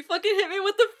 you fucking hit me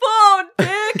with the phone,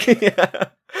 dick! Yeah,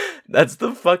 that's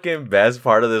the fucking best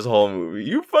part of this whole movie.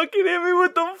 You fucking hit me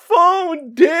with the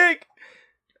phone, dick!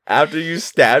 After you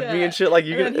stabbed me and shit, like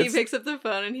you. And he picks up the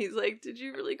phone and he's like, "Did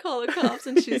you really call the cops?"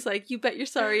 And she's like, "You bet your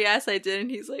sorry ass I did."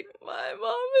 And he's like, "My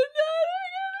mom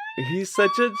and dad." He's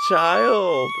such a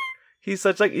child. He's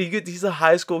such like he's a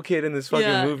high school kid in this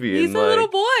fucking movie. He's and, a like, little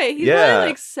boy. He's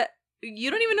like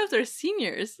you don't even know if they're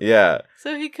seniors. Yeah.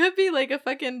 So he could be like a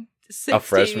fucking 16-year-old. A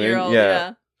freshman.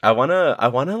 Yeah. I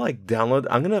wanna like download.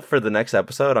 I'm gonna, for the next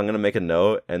episode, I'm gonna make a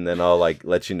note and then I'll like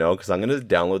let you know, because I'm gonna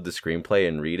download the screenplay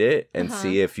and read it and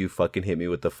see if You Fucking Hit Me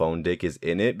With the Phone Dick is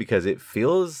in it, because it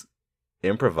feels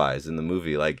improvised in the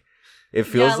movie. Like it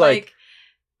feels like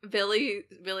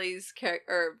Billy's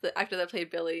character, or the actor that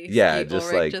played Billy, Steve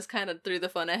Ulrich, just kind of threw the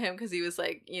fun at him because he was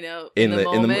like, you know, in the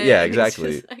moment. Yeah,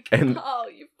 exactly. Like, and oh,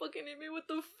 you fucking hit me with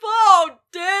the phone,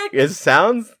 dick. It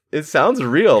sounds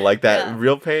real, like that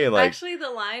real pain. Like actually,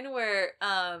 the line where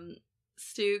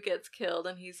Stu gets killed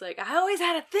and he's like, "I always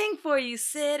had a thing for you,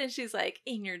 Sid," and she's like,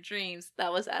 "In your dreams."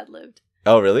 That was ad-libbed.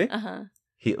 Oh, really? Uh-huh.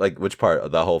 He like which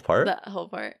part? The whole part? That whole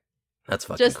part. That's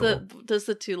fucking cool. Just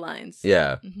the two lines.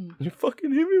 Yeah. Mm-hmm. You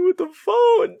fucking hit me with the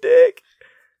phone, dick.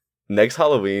 Next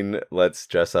Halloween, let's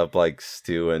dress up like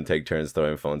Stu and take turns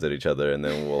throwing phones at each other, and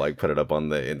then we'll like put it up on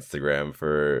the Instagram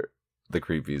for the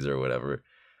creepies or whatever.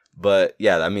 But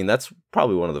yeah, I mean that's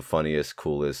probably one of the funniest,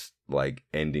 coolest like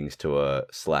endings to a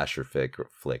slasher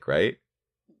flick, right?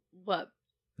 What?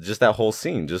 Just that whole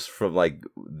scene, just from like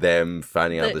them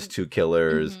finding out there's two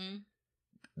killers,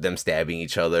 them stabbing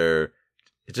each other,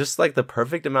 just like the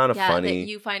perfect amount of funny.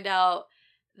 You find out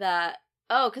that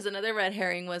because another red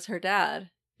herring was her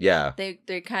dad. Yeah,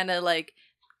 they kind of like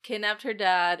kidnapped her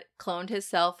dad, cloned his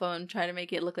cell phone, tried to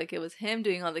make it look like it was him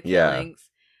doing all the killings,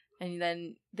 and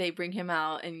then they bring him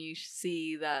out, and you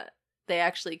see that they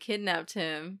actually kidnapped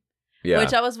him. Yeah,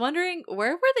 which I was wondering,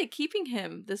 where were they keeping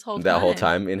him this whole time? That whole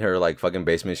time in her like fucking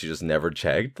basement, she just never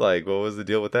checked. Like, what was the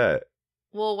deal with that?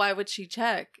 Well, why would she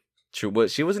check? True, but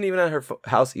she wasn't even at her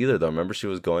house either, though. Remember, she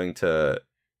was going to.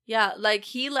 Yeah, like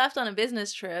he left on a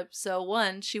business trip, so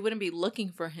one, she wouldn't be looking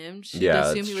for him. She'd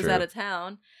assume he was out of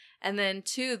town. And then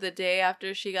two, the day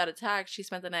after she got attacked, she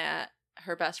spent the night at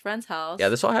her best friend's house. Yeah,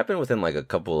 this all happened within like a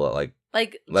couple of like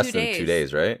less than 2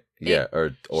 days, right?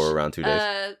 Or around 2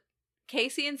 days.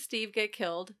 Casey and Steve get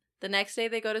killed. The next day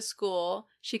they go to school.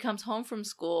 She comes home from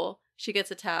school. She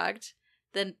gets attacked.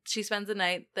 Then she spends the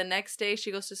night. The next day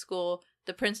she goes to school.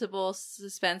 The principal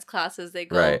suspends classes. They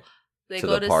go. Right. They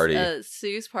go to party.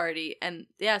 Sue's party, and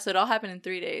so it all happened in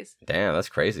 3 days. Damn, that's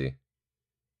crazy.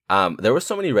 There were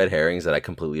so many red herrings that I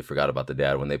completely forgot about the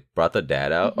dad. When they brought the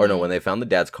dad out, or no, when they found the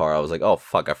dad's car, I was like, oh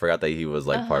fuck, I forgot that he was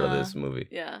like part of this movie.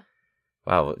 Yeah.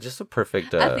 Wow, just a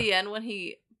perfect. At the end, when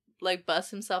he like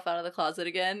busts himself out of the closet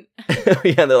again.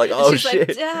 Yeah, they're like, oh shit,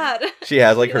 like, Dad. She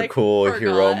has like her cool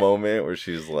hero moment where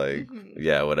she's like,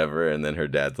 yeah, whatever, and then her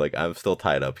dad's like, I'm still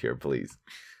tied up here, please.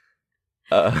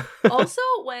 Also,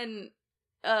 when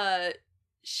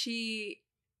she's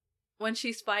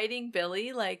fighting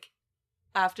Billy, like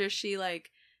after she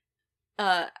like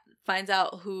finds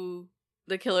out who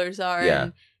the killers are,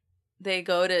 and they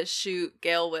go to shoot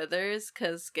Gale Withers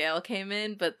because Gale came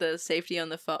in, but the safety on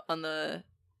the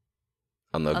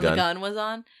gun was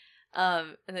on,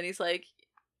 and then he's like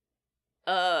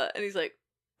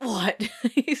what?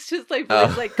 He's just like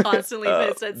Billy's like constantly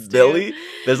pissed at Stu. Billy.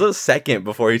 There's a second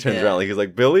before he turns around, like he's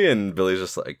like Billy, and Billy's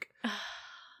just like,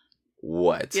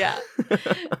 what? Yeah.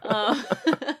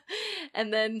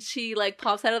 And then she like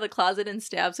pops out of the closet and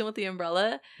stabs him with the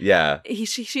umbrella. Yeah.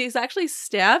 She's actually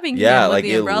stabbing him with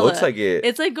the umbrella. It looks like it.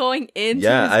 It's like going into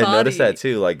his body. I noticed that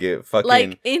too. Like it fucking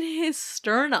like in his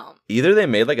sternum. Either they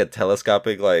made like a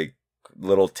telescopic like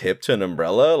little tip to an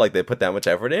umbrella, like they put that much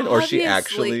effort in, or she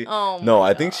actually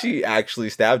I think she actually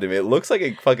stabbed him. It looks like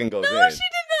it fucking goes in. No, she did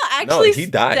not actually. No, he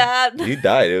died. He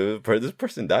died. This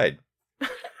person died.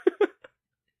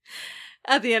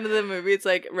 At the end of the movie, it's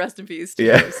like, rest in peace to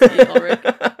Ulrich.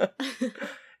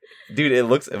 Dude,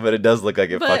 it does look like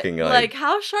it fucking like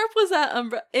how sharp was that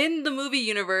umbrella in the movie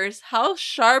universe? How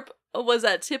sharp was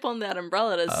that tip on that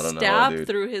umbrella to stab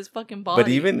through his fucking body? But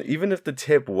even if the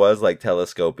tip was like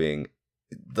telescoping,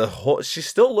 she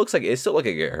still looks like it could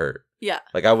get hurt. Yeah.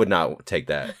 Like I would not take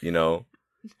that, you know?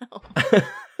 No.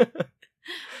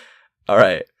 All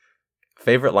right.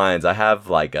 Favorite lines. I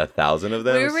have like 1,000 of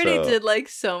them. We already did like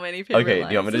so many favorite lines.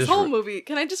 Do you want me to this whole movie.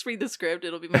 Can I just read the script?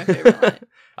 It'll be my favorite line.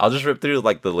 I'll just rip through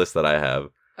like the list that I have.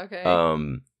 Okay.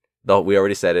 We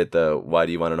already said it. Why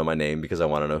do you want to know my name? Because I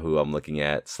want to know who I'm looking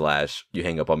at. / you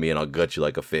hang up on me and I'll gut you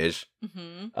like a fish.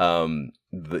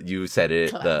 Mm-hmm. You said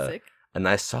it. Classic. A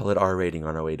nice solid R rating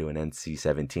on our way to an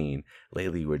NC-17.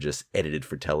 Lately, we're just edited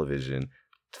for television.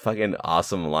 Fucking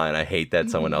awesome line. I hate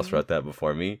that someone else wrote that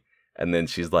before me. And then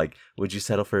she's like, would you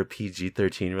settle for a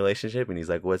PG-13 relationship? And he's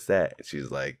like, what's that? And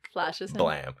she's like, flashes him.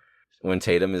 Blam. When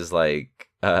Tatum is like,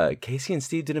 Casey and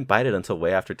Steve didn't bite it until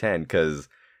way after 10 because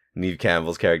Neve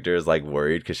Campbell's character is like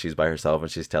worried because she's by herself and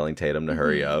she's telling Tatum to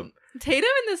hurry up. Tatum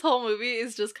in this whole movie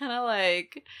is just kind of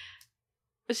like,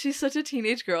 she's such a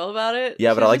teenage girl about it.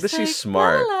 Yeah, but I like that she's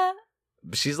smart. La.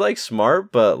 She's like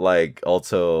smart, but like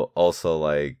also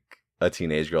like a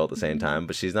teenage girl at the same time.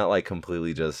 But she's not like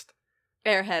completely just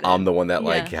airheaded. I'm the one that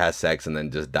like has sex and then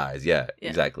just dies. Yeah,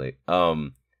 exactly.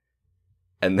 And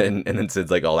then Sid's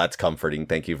like, oh, that's comforting.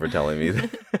 Thank you for telling me.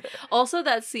 Also,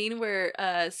 that scene where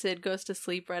Sid goes to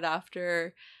sleep right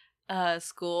after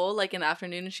school, like in the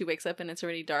afternoon, and she wakes up and it's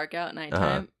already dark out at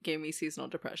nighttime, gave me seasonal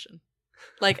depression.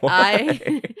 Like,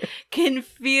 I can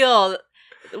feel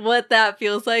what that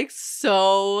feels like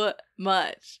so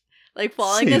much. Like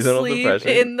falling asleep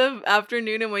in the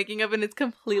afternoon and waking up and it's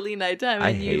completely nighttime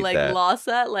and you like lost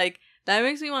that. Like, That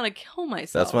makes me want to kill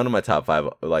myself. That's one of my top 5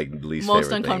 like least most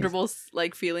favorite uncomfortable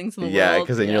like feelings in the world. Yeah,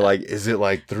 because then you're like, is it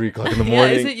like 3 o'clock in the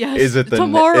morning? Is it, yes, is it the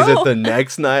tomorrow? Is it the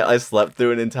next night I slept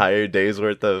through an entire day's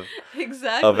worth of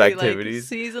activities? Like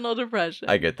seasonal depression.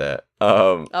 I get that.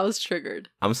 I was triggered.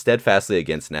 I'm steadfastly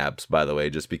against naps, by the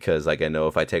way, just because like I know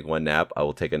if I take one nap, I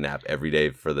will take a nap every day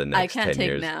for the next 10 years. I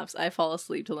can't take naps. I fall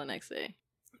asleep till the next day.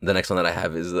 The next one that I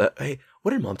have is hey,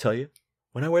 what did Mom tell you?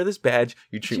 When I wear this badge,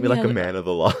 you treat me like a man of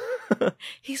the law.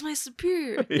 He's my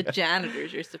superior. Yeah. The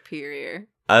janitor's your superior.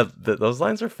 Those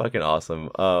lines are fucking awesome.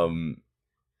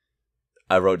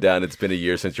 I wrote down, it's been a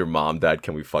year since your mom died.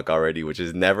 Can we fuck already? Which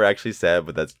is never actually said,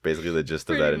 but that's basically the gist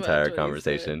of that entire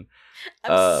conversation.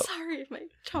 I'm sorry if my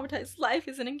traumatized life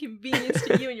is an inconvenience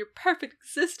to you and your perfect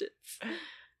existence.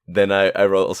 Then I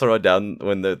also wrote down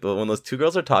when those 2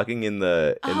 girls are talking in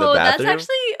the bathroom. That's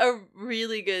actually a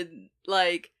really good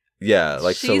like. Yeah,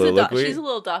 like soliloquy. She's a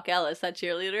little Doc Ellis, that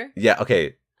cheerleader. Yeah.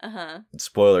 Okay.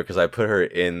 Spoiler, because I put her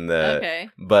in the. Okay.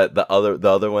 But the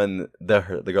other one, the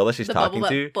girl that she's talking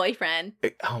to, boyfriend.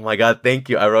 Oh my god! Thank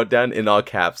you. I wrote down in all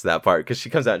caps that part because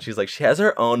she comes out and she's like, she has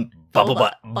her own bubble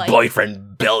butt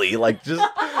boyfriend Billy. Like just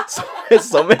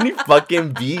so many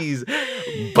fucking B's.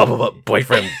 Bubble butt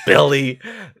boyfriend Billy.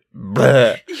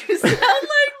 Bleh. You sound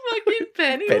like fucking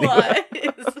Pennywise.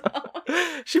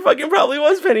 She fucking probably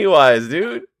was Pennywise,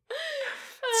 dude.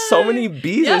 So many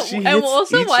B's and she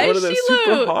hits each one of them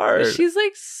super hard. She's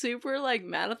like super like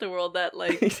mad at the world that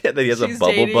like that he has a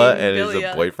bubble butt and he's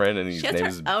a boyfriend and his name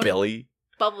is Billy.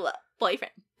 Bubble butt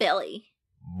boyfriend Billy.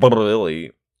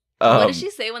 Billy. What does she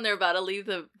say when they're about to leave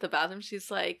the bathroom? She's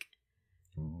like,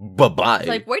 bye-bye. She's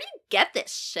like, where do you get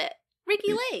this shit?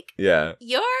 Ricky Lake. Yeah.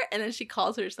 And then she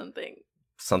calls her something.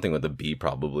 Something with a B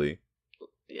probably.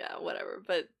 Yeah, whatever.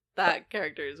 But that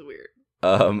character is weird.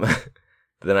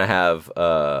 Then I have,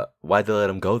 why'd they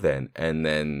let him go then? And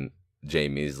then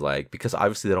Jamie's like, because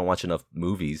obviously they don't watch enough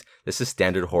movies. This is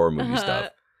standard horror movie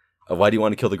stuff. Why do you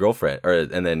want to kill the girlfriend?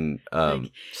 And then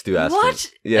like, Stu asks what?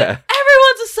 him, yeah.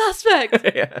 Everyone's a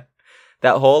suspect! Yeah.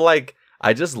 That whole, like,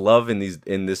 I just love in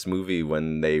this movie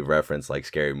when they reference, like,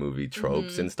 scary movie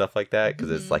tropes and stuff like that.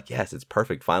 Because it's like, yes, it's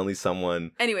perfect. Finally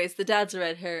someone... Anyways, the dad's a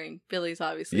red herring. Billy's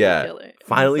obviously a killer.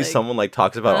 Finally someone, like,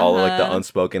 talks about all of, like, the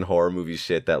unspoken horror movie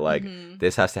shit that, like,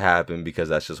 this has to happen because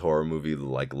that's just horror movie,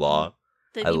 like, law.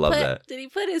 I love that. Did he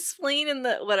put his spleen in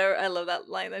the... Whatever. I love that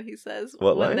line that he says.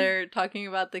 What when line? They're talking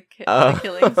about the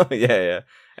killings. Yeah.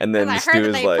 And then Stu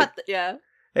is like, yeah.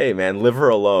 Hey, man, leave her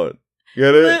alone.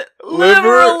 Get it? Leave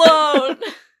her alone!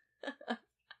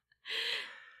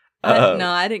 No,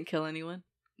 I didn't kill anyone.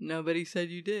 Nobody said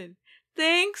you did.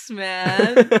 Thanks,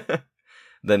 man.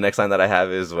 The next line that I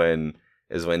have is when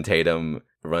Tatum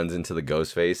runs into the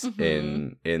ghost face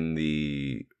in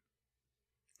the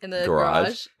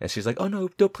garage, and she's like, "Oh no,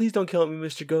 please don't kill me,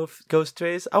 Mr.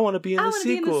 Ghostface. I want to be in the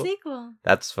sequel."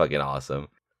 That's fucking awesome.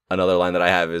 Another line that I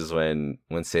have is when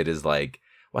Sid is like,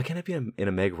 "Why can't I be in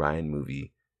a Meg Ryan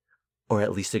movie? Or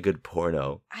at least a good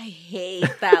porno." I hate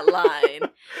that line.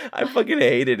 I fucking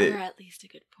hated it. Or at least a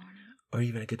good porno. Or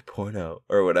even a good porno.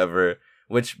 Or whatever.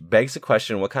 Which begs the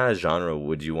question, what kind of genre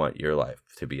would you want your life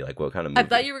to be? Like, what kind of movie? I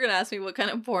thought you were going to ask me what kind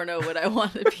of porno would I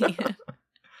want to be in.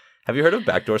 Have you heard of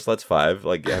Backdoor Sluts 5?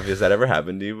 Like, has that ever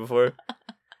happened to you before?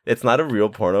 It's not a real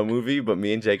porno movie, but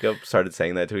me and Jacob started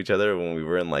saying that to each other when we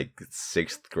were in, like,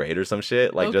 6th grade or some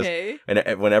shit. Like, okay.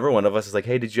 And whenever one of us is like,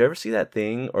 hey, did you ever see that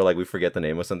thing? Or, like, we forget the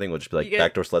name of something, we'll just be like,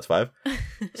 Backdoor Sluts 5.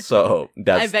 So,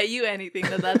 that's... I bet you anything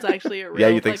that's actually a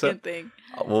real you think fucking so? thing.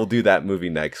 We'll do that movie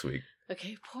next week.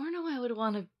 Okay, porno I would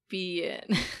want to be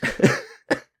in.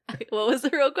 What was the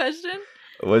real question?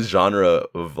 What genre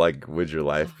of, like, would your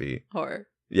life be? Horror.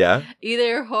 Yeah?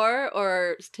 Either horror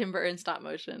or Tim Burton stop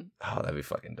motion. Oh, that'd be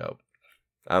fucking dope.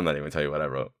 I'm not even tell you what I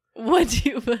wrote. What'd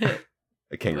you put?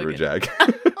 A Kangaroo Jack.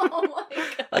 Oh my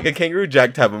god. Like a Kangaroo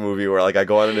Jack type of movie where like I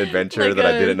go on an adventure like that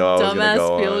I didn't know I was gonna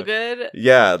go feel on. good.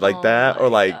 Yeah, like that, or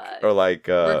like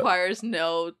requires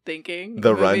no thinking.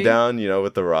 The Rundown, you know,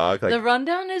 with The Rock. Like, The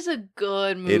Rundown is a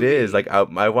good movie. It is. Like I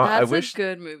wish a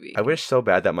good movie. I wish so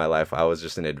bad that my life I was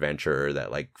just an adventurer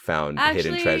that like found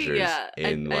hidden treasures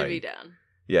in I'd be down.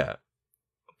 Yeah.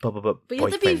 But you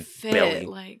have to be fit. Billy.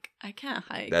 Like I can't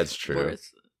hike. That's true.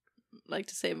 Like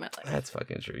to save my life. That's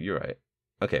fucking true. You're right.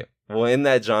 Okay. Well, in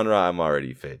that genre, I'm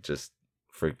already fit, just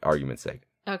for argument's sake.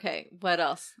 Okay. What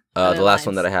else? The last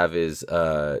one that I have is,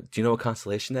 do you know what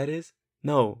constellation that is?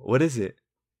 No. What is it?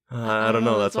 I don't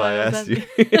know. That's why I asked you.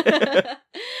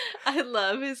 I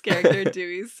love his character,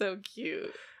 Dewey's so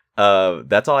cute.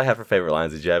 That's all I have for favorite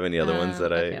lines. Did you have any other ones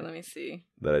that Okay, let me see.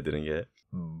 That I didn't get?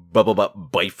 Bubble butt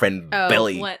boyfriend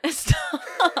Billy. Stop.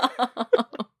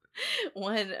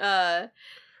 when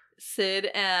Sid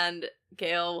and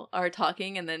Gale are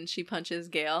talking, and then she punches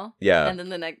Gale. Yeah. And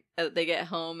then they get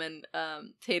home, and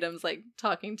Tatum's like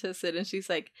talking to Sid, and she's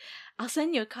like, "I'll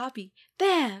send you a copy."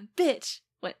 Bam, bitch.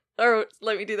 Went. Or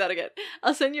let me do that again.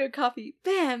 "I'll send you a copy."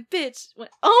 Bam, bitch.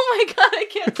 Went. Oh my god, I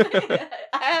can't say it.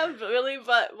 I have Billy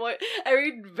Butt boy. I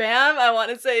read bam. I want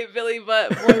to say Billy Butt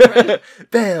boyfriend.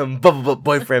 Bam,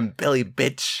 boyfriend, Billy,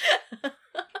 bitch.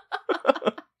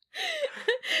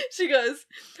 She goes,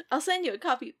 "I'll send you a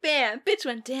copy." Bam, bitch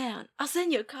went down. "I'll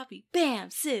send you a copy." Bam,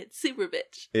 Sid, super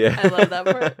bitch. Yeah. I love that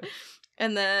part.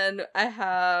 And then I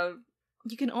have,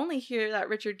 you can only hear that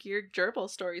Richard Gere gerbil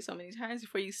story so many times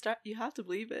before you start. You have to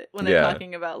believe it when they're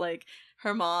talking about like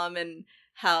her mom and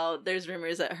how there's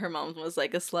rumors that her mom was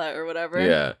like a slut or whatever.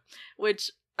 Yeah.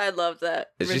 Which I love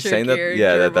that. Is Richard she saying that? Gere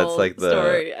Yeah, that's like the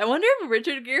story. I wonder if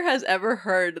Richard Gere has ever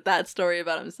heard that story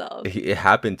about himself. It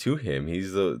happened to him.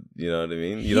 He's the, you know what I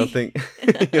mean? You don't think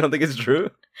you don't think it's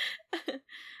true?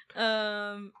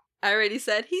 I already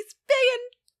said he's biggin'.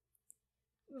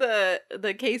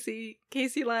 The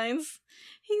Casey lines.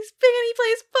 "He's big and he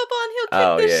plays football and he'll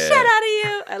kick the shit out of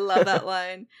you." I love that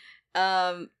line.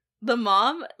 The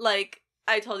mom, like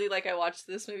I told you, like I watched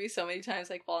this movie so many times,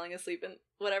 like falling asleep and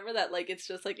whatever, that like it's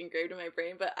just like engraved in my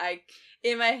brain. But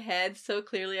in my head, so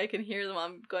clearly I can hear the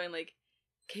mom going like,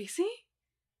 "Casey?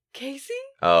 Casey?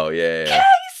 Oh yeah.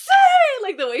 Casey!"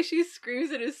 Like the way she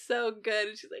screams it is so good.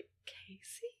 And she's like,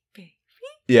 "Casey, baby."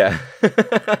 Yeah.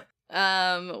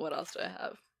 What else do I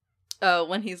have? Oh,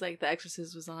 when he's like, "The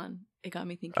Exorcist was on," it got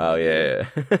me thinking. Oh yeah.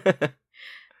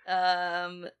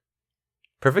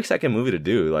 Perfect second movie to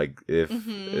do, like if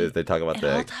they talk about it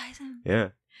that. all ties in. Yeah.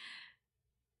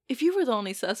 If you were the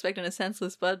only suspect in a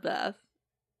senseless bloodbath,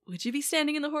 would you be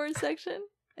standing in the horror section?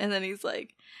 And then he's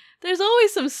like, "There's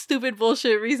always some stupid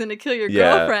bullshit reason to kill your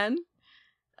girlfriend."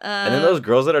 And then those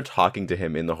girls that are talking to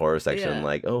him in the horror section,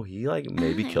 like, "Oh, he like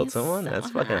maybe killed someone?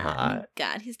 That's fucking hot."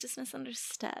 God, he's just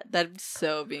misunderstood. That'd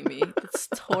so be me. That's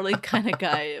totally kind of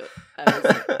guy I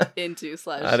was into /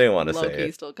 I didn't want to say low-key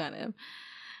it. still kind of am.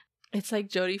 It's like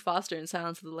Jodie Foster in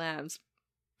Silence of the Lambs.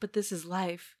 But this is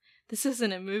life. This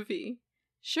isn't a movie.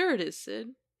 Sure it is, Sid.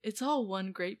 It's all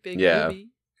one great big movie.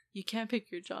 You can't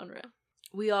pick your genre.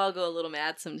 We all go a little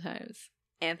mad sometimes.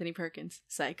 Anthony Perkins,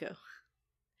 Psycho.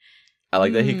 I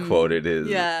like that he quoted his.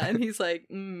 Yeah, and he's like,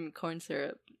 corn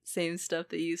syrup. Same stuff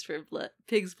they used for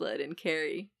pig's blood in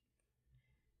Carrie.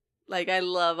 Like, I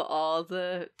love all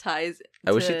the ties.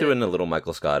 I wish he threw in a little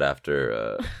Michael Scott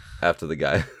after the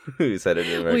guy who said it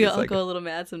in American We all Psycho. go a little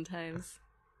mad sometimes.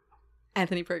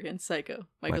 Anthony Perkins, Psycho.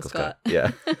 Michael Scott.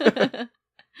 Yeah.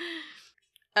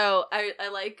 Oh, I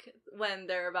like when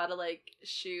they're about to like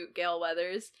shoot Gale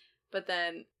Weathers, but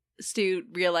then Stu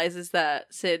realizes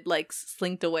that Sid like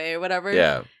slinked away or whatever.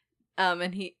 Yeah.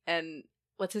 And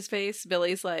what's his face?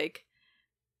 Billy's like,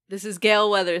 "This is Gale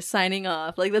Weathers signing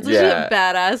off." Like that's such a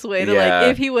badass way to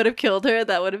like, if he would have killed her,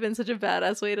 that would have been such a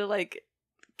badass way to like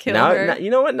kill her. Now,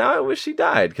 you know what? Now I wish she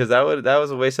died because that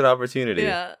was a wasted opportunity.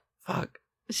 Yeah. Fuck.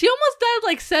 She almost died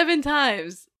like 7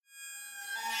 times.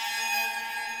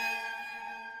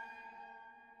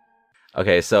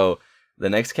 Okay, so the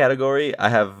next category I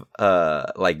have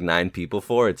like 9 people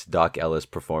for. It's Doc Ellis'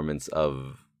 performance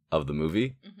of the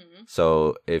movie. Mm-hmm.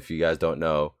 So if you guys don't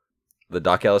know, the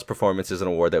Doc Ellis performance is an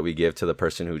award that we give to the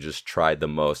person who just tried the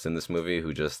most in this movie,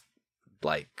 who just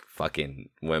like fucking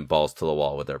went balls to the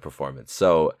wall with their performance.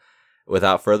 So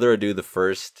without further ado, the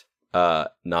first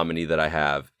nominee that I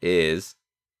have is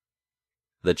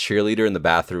the cheerleader in the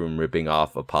bathroom ripping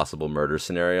off a possible murder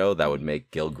scenario that would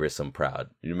make Gil Grissom proud.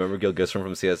 You remember Gil Grissom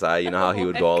from CSI? You know how he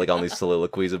would go like on these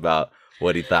soliloquies about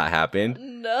what he thought happened?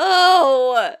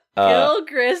 No! Gil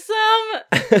Grissom?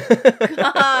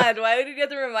 God, why would you get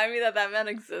to remind me that man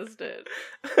existed?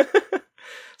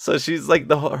 So she's like,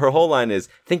 her whole line is,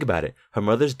 think about it. Her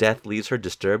mother's death leaves her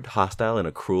disturbed, hostile, in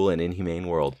a cruel and inhumane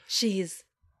world.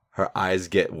 Her eyes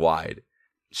get wide.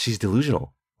 She's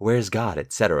delusional. Where's God?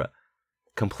 Etc.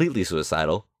 Completely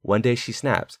suicidal. One day she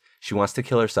snaps. She wants to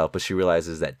kill herself, but she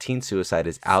realizes that teen suicide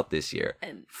is out this year.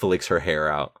 And flicks her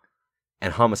hair out.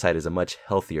 And homicide is a much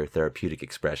healthier therapeutic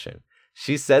expression.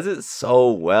 She says it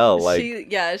so well. Like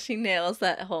she nails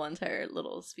that whole entire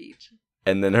little speech.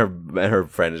 And then her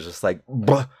friend is just like,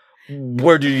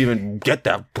 where did you even get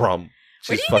that from?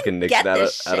 She's fucking nicks it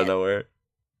out of nowhere.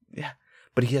 Yeah.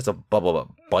 But he has a bubble butt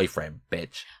boyfriend,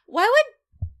 bitch. Why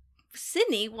would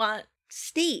Sydney want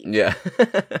Steve? Yeah.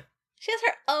 She has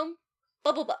her own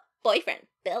bubble butt boyfriend,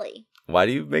 Billy. Why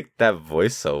do you make that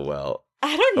voice so well?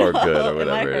 I don't know. Or good or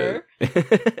whatever. Am I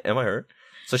her? Am I her?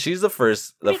 So she's the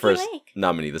first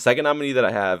nominee. The second nominee that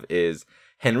I have is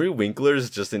Henry Winkler's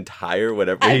just entire I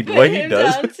what he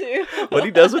does. does, what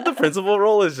he does with the principal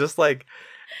role is just like.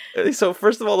 So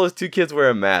first of all, those two kids wear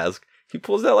a mask. He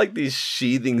pulls out like these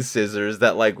sheathing scissors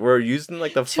that like were used in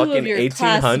like the Two fucking of your 1800s.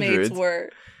 classmates were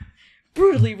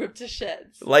brutally ripped to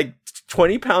shreds. Like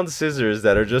 20-pound scissors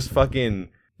that are just fucking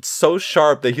so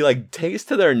sharp that he like takes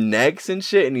to their necks and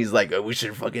shit, and he's like, oh, we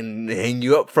should fucking hang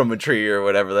you up from a tree or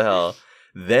whatever the hell.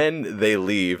 Then they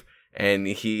leave, and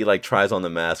he like tries on the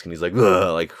mask, and he's like,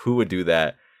 ugh, like who would do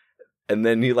that? And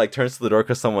then he like turns to the door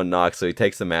because someone knocks, so he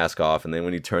takes the mask off. And then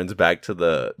when he turns back to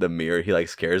the mirror, he like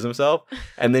scares himself.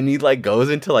 And then he like goes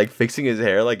into like fixing his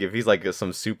hair, like if he's like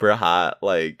some super hot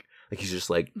like he's just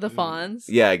like The Fonz.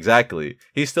 Yeah, exactly.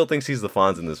 He still thinks he's the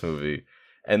Fonz in this movie.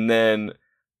 And then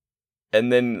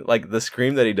like the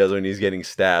scream that he does when he's getting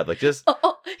stabbed, like just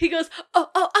He goes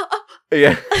oh.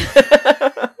 Yeah.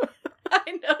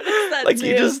 I noticed that like too.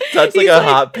 he just touched like a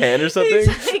hot pan or something.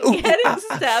 He's like getting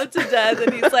stabbed to death,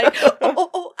 and he's like,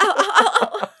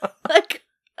 ow. Like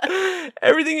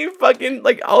everything he fucking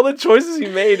like all the choices he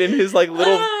made in his like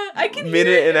little I can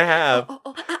minute and a half.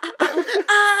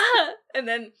 And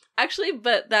then actually,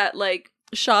 but that like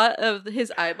shot of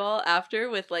his eyeball after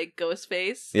with like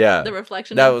Ghostface, Yeah, the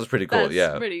reflection that of- was pretty cool. that's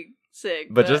Yeah, pretty sick.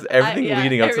 but just everything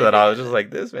leading up to that, I was just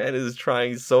everything. like, this man is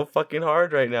trying so fucking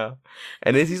hard right now,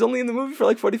 and he's only in the movie for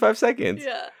like 45 seconds.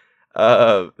 Yeah.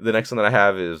 The next one that I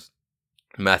have is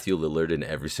Matthew Lillard in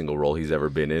every single role he's ever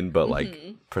been in, but like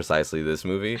Mhm. precisely this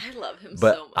movie. I love him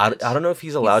But so much. I don't know if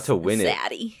he's allowed to win it.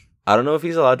 Zaddy. I don't know if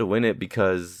he's allowed to win it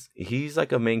because he's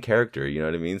like a main character, you know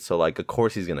what I mean? So like of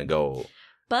course he's gonna go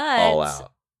But all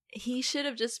out. he should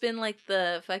have just been like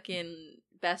the fucking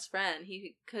best friend.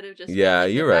 He could have just Yeah,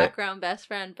 been you're the right. background best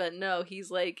friend, but no, he's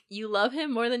like, you love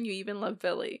him more than you even love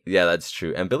Billy. Yeah, that's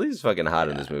true. And Billy's fucking hot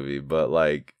in this Yeah. movie, but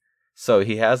like, so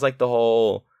he has like the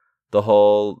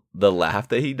laugh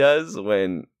that he does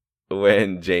when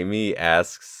Jamie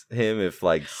asks him if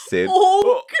like Sid.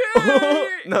 Okay.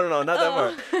 No, not that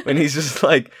Oh. part. When he's just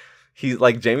like,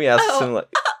 Jamie asks Oh. him like,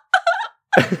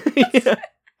 yeah.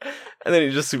 And then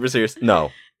he's just super serious.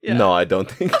 No, Yeah. no, I don't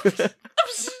think.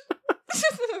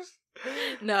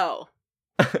 No.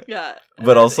 Yeah.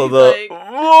 But also He's the like,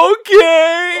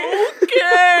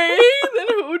 okay. then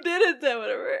who did it then?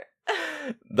 Whatever.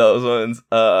 Those ones.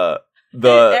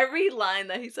 Every line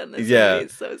that he said in this Yeah. movie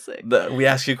is so sick. We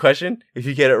ask you a question. If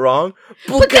you get it wrong,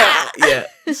 Booga! yeah.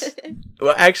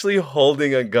 We're actually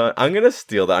holding a gun. I'm gonna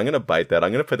steal that. I'm gonna bite that.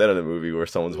 I'm gonna put that in a movie where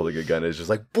someone's holding a gun and it's just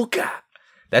like booga.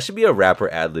 That should be a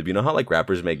rapper ad lib. You know how like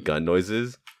rappers make gun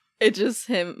noises? It's just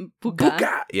him. Booga.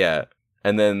 Booga. Yeah.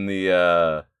 And then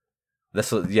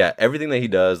everything that he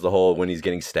does, the whole when he's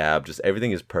getting stabbed, just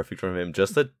everything is perfect from him.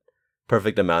 Just the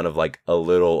perfect amount of like a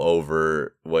little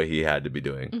over what he had to be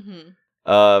doing.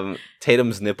 Mm-hmm.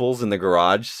 Tatum's nipples in the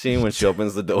garage scene when she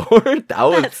opens the door. That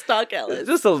was That's Stock Ellis.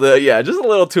 just a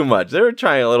little too much. They were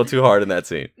trying a little too hard in that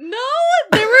scene. No,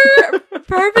 they were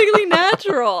perfectly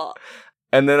natural.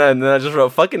 And then I just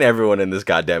wrote, fucking everyone in this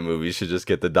goddamn movie should just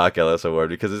get the Doc Ellis award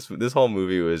because this whole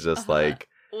movie was just Uh-huh. like,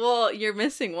 Well, you're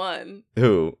missing one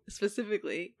who?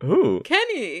 specifically. Who?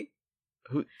 Kenny.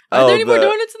 Are there any more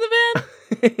donuts in the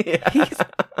van? Yeah.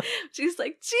 She's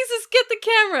like, Jesus, get the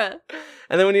camera.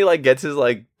 And then when he like gets his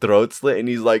like throat slit and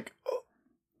he's like, oh,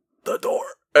 the door,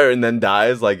 and then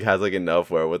dies, like has like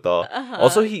enough wherewithal. Uh-huh.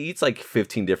 Also, he eats like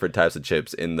 15 different types of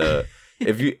chips in the.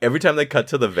 Every time they cut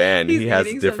to the van, He's he has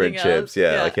eating different something chips. else.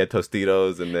 Yeah, Yeah. like he had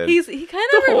Tostitos, and then he kind of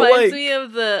the whole, reminds like- me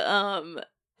of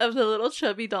the little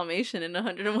chubby Dalmatian in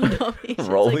 101 Dalmatians.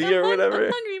 Rolly like, or whatever.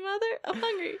 I'm hungry, mother. I'm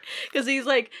hungry. Because he's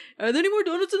like, are there any more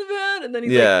donuts in the van? And then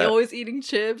he's Yeah. like always eating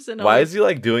chips. And why always, is he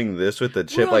like doing this with the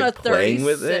chip, on like a playing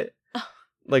with 36 it?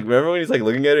 Like, remember when he's like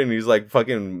looking at it and he's like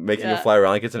fucking making Yeah. it fly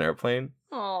around like it's an airplane?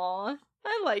 Aw,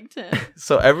 I liked him.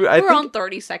 So We're I think on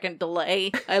 30-second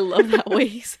delay. I love that way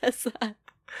he says that.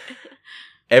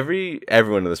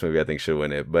 everyone in this movie I think should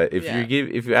win it. But if Yeah.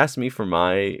 if you ask me for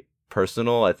my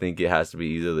personal, I think it has to be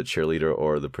either the cheerleader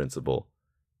or the principal.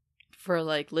 For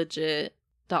like legit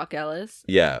Doc Ellis.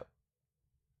 Yeah.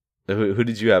 Who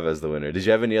did you have as the winner? Did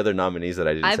you have any other nominees that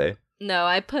I didn't say? No,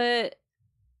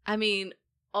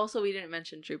 also we didn't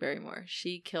mention Drew Barrymore.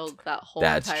 She killed that whole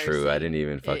That's entire true. I scene. didn't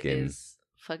even It fucking. is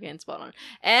fucking spot on.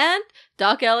 And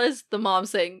Doc Ellis, the mom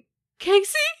saying,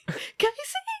 Casey?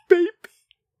 Baby.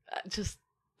 Just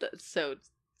that's so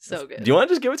good. Do you want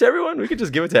to just give it to everyone? We could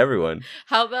just give it to everyone.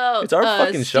 How about It's our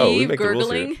fucking show. We Steve make the rules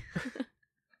here. gurgling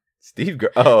Steve.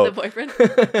 the Oh. boyfriend?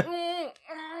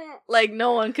 Like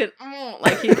no one could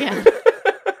like he can.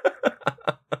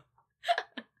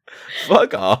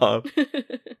 Fuck off.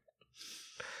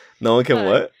 No one can Fine.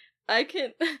 what? I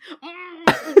can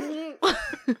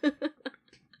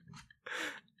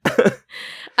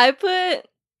I put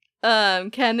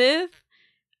Kenneth,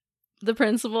 the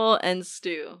principal, and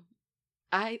Stu.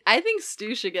 I think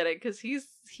Stu should get it because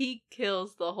he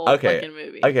kills the whole fucking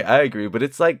movie. Okay, I agree, but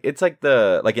it's like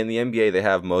the in the NBA they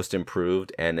have most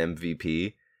improved and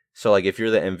MVP. So like if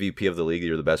you're the MVP of the league,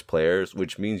 you're the best players,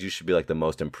 which means you should be like the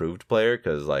most improved player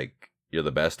because like you're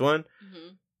the best one. Mm-hmm.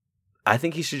 I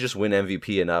think he should just win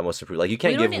MVP and not most improved. Like you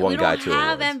can't give one guy two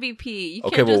awards. We don't have MVP. You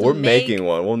okay, well we're making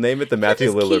one. We'll name it the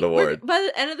Matthew Lillard Award. By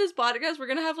the end of this podcast, we're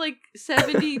gonna have like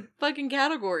 70 fucking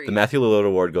categories. The Matthew Lillard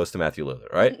Award goes to Matthew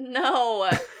Lillard, right? No,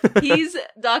 he's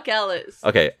Doc Ellis.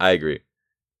 Okay, I agree.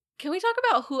 Can we talk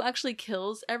about who actually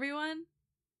kills everyone?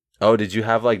 Oh, did you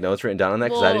have like notes written down on that?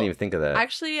 Because I didn't even think of that.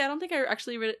 Actually, I don't think I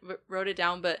actually wrote it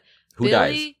down. But who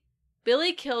dies?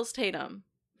 Billy kills Tatum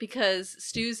because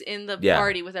Stu's in the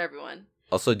party with everyone.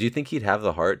 Also, do you think he'd have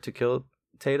the heart to kill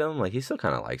Tatum? Like, he still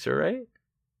kind of likes her, right?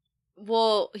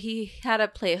 Well, he had to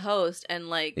play host and,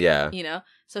 like, you know,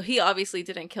 so he obviously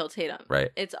didn't kill Tatum. Right.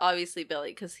 It's obviously Billy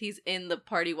because he's in the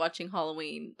party watching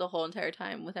Halloween the whole entire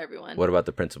time with everyone. What about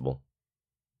the principal?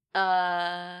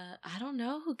 I don't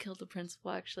know who killed the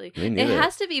principal, actually. Me neither. It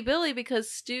has to be Billy because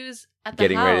Stu's at the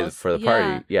Getting house. ready for the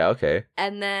party. Yeah, okay.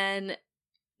 And then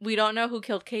we don't know who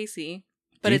killed Casey,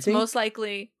 but it's most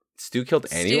likely... Stu killed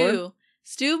anyone?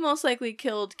 Stu most likely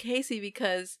killed Casey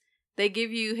because they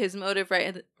give you his motive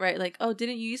right? Like, oh,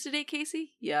 didn't you used to date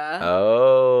Casey? Yeah.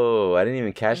 Oh, I didn't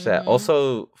even catch that.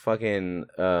 Also, fucking,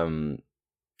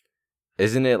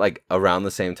 isn't it like around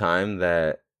the same time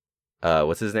that,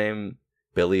 what's his name?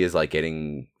 Billy is like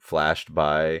getting flashed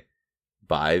by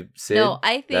Sid? No,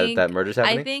 I think that murder's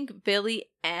happening? I think Billy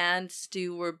and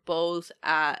Stu were both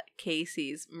at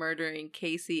Casey's, murdering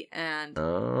Casey and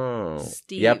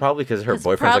Steve. Yeah, probably because her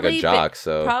boyfriend's like a jock,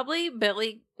 so... Probably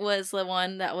Billy was the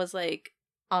one that was like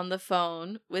on the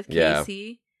phone with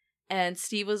Casey, and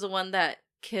Steve was the one that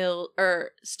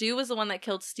Stu was the one that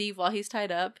killed Steve while he's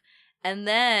tied up, and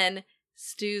then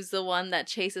Stu's the one that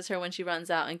chases her when she runs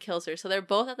out and kills her. So they're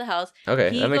both at the house.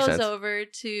 Okay, that makes sense. He goes over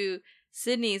to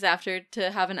Sydney's after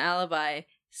to have an alibi.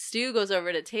 Stu goes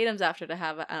over to Tatum's after to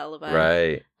have an alibi.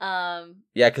 Right.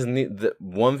 Yeah, because the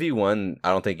 1v1, I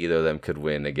don't think either of them could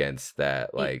win against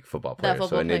that like football player.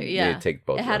 Player, It'd take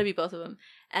both. It had to be both of them.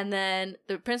 And then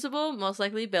the principal, most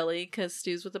likely Billy, because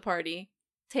Stu's with the party.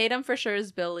 Tatum for sure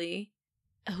is Billy.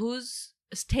 Who's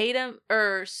Tatum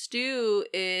or Stu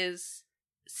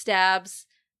stabs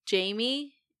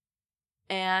Jamie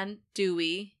and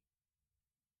Dewey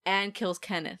and kills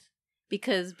Kenneth.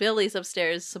 Because Billy's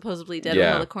upstairs supposedly dead with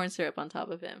all the corn syrup on top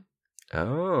of him.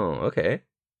 Oh, okay.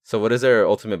 So what is their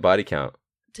ultimate body count?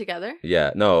 Together?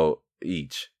 Yeah, no,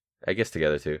 each. I guess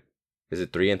together too. Is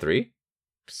it 3 and 3?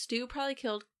 Stu probably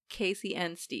killed Casey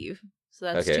and Steve. So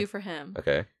that's 2 for him.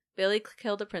 Okay. Billy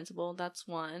killed the principal. That's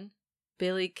 1.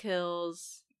 Billy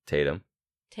kills... Tatum.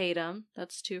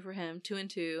 That's 2 for him. 2 and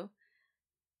 2.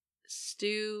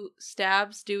 Stu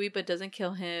stabs Dewey but doesn't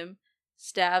kill him.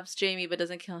 Stabs Jamie but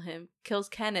doesn't kill him. Kills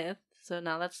Kenneth, so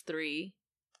now that's 3.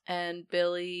 And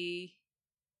Billy...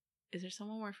 Is there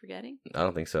someone we're forgetting? I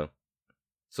don't think so.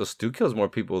 So Stu kills more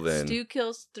people than... Stu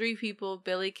kills 3 people.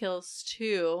 Billy kills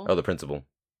 2. Oh, the principal.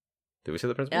 Did we say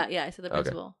the principal? Yeah, I said the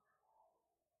principal.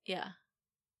 Okay.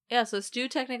 Yeah, so Stu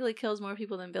technically kills more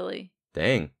people than Billy.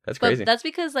 Dang, that's crazy. But that's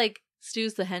because, like,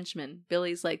 Stu's the henchman.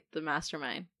 Billy's, like, the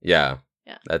mastermind. Yeah.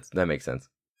 That makes sense.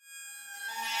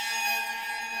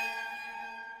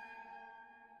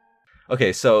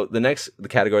 Okay, so the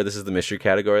category, this is the mystery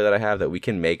category that I have that we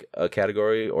can make a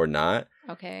category or not.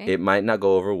 Okay. It might not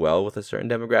go over well with a certain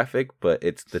demographic, but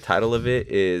the title of it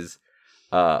is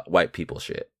white people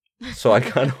shit. So I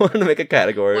kind of want to make a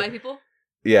category. White people?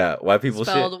 Yeah, white people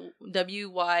Spelled shit.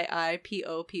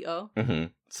 WYIPOPO. Mm-hmm.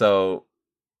 So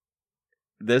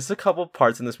there's a couple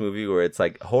parts in this movie where it's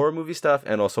like horror movie stuff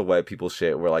and also white people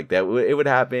shit where like that it would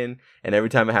happen, and every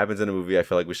time it happens in a movie I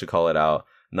feel like we should call it out.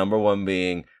 Number 1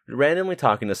 being randomly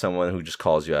talking to someone who just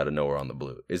calls you out of nowhere on the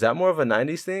blue. Is that more of a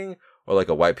 90s thing or like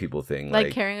a white people thing?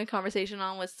 Like carrying a conversation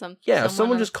on with some... Yeah, if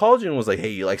someone just called you and was like, hey,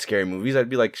 you like scary movies? I'd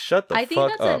be like, shut the fuck up. I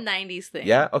think that's a 90s thing.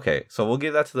 Yeah? Okay, so we'll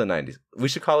give that to the 90s. We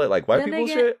should call it like white people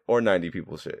shit or 90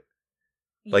 people shit.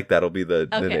 Like that'll be the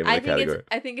name of the category.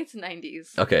 I think it's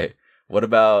 90s. Okay, what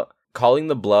about calling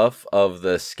the bluff of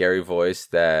the scary voice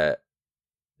that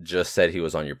just said he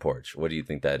was on your porch? What do you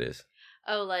think that is?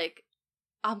 Oh, like...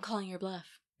 I'm calling your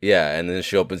bluff. Yeah, and then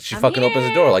she fucking opens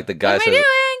the door like the guy says.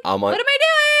 What am I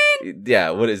doing?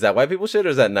 Yeah, what is that? White people shit or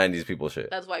is that 90s people shit?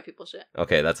 That's white people shit.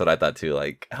 Okay, that's what I thought too.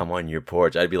 Like, I'm on your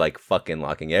porch. I'd be like fucking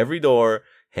locking every door,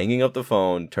 hanging up the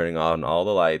phone, turning on all the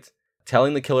lights,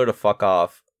 telling the killer to fuck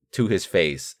off, to his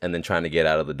face and then trying to get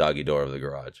out of the doggy door of the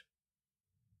garage.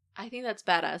 I think that's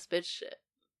badass bitch shit.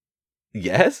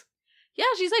 Yes? Yeah,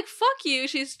 she's like, fuck you.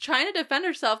 She's trying to defend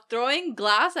herself, throwing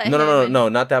glass at him. No,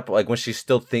 not that. Like, when she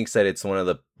still thinks that it's one of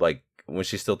the, like, when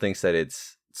she still thinks that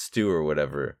it's Stu or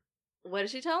whatever. What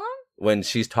did she tell him? When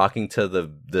she's talking to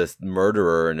the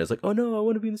murderer and is like, oh no, I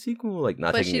want to be in the sequel. Like,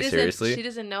 not taking it seriously. She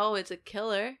doesn't know it's a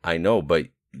killer. I know, but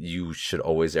you should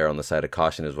always err on the side of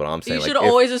caution is what I'm saying. You should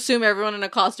always assume everyone in a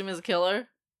costume is a killer.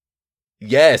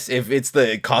 Yes, if it's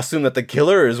the costume that the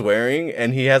killer is wearing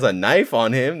and he has a knife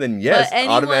on him, then yes,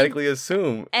 automatically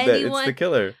assume that it's the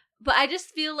killer. But I just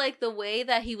feel like the way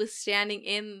that he was standing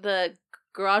in the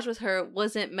garage with her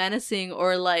wasn't menacing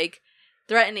or like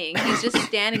threatening. He's just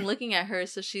standing looking at her,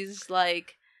 so she's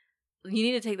like, you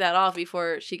need to take that off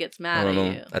before she gets mad at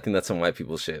you. I think that's some white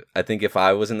people shit. I think if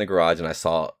I was in the garage and I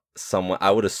saw someone, I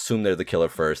would assume they're the killer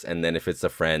first, and then if it's a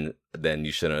friend, then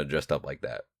you shouldn't have dressed up like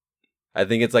that. I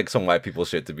think it's like some white people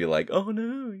shit to be like, oh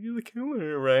no, you're the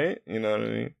killer, right? You know what I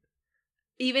mean?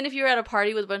 Even if you're at a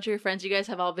party with a bunch of your friends, you guys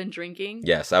have all been drinking?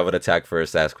 Yes, I would attack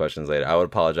first, ask questions later. I would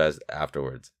apologize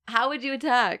afterwards. How would you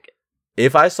attack?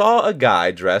 If I saw a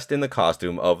guy dressed in the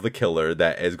costume of the killer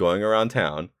that is going around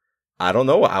town, I don't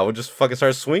know, I would just fucking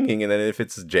start swinging, and then if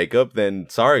it's Jacob, then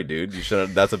sorry, dude, you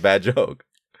shouldn't. That's a bad joke.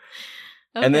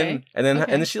 Okay. And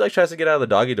then she like tries to get out of the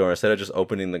doggy door instead of just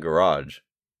opening the garage.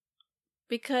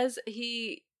 Because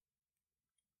he...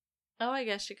 Oh, I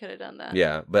guess she could have done that.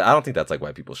 Yeah, but I don't think that's like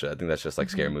white people shit. I think that's just like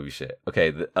scary movie shit.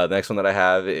 Okay, the next one that I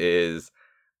have is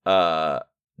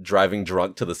driving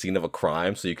drunk to the scene of a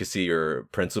crime so you can see your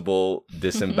principal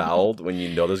disemboweled when you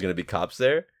know there's going to be cops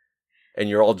there. And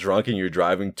you're all drunk and you're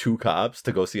driving 2 cops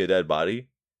to go see a dead body.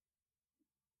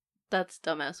 That's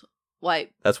dumbass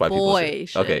white That's white people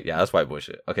shit. Okay, yeah, that's white boy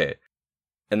shit. Okay.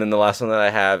 And then the last one that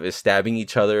I have is stabbing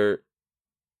each other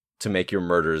to make your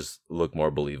murders look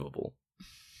more believable.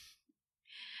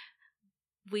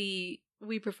 We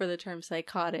prefer the term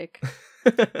psychotic.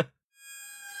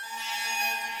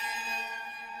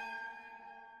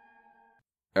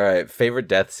 All right, favorite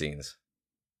death scenes.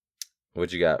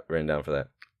 What you got written down for that?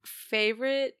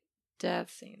 Favorite death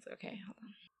scenes. Okay, hold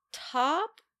on.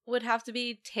 Top would have to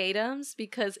be Tatum's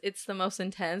because it's the most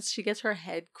intense. She gets her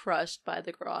head crushed by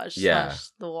the garage / the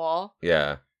wall.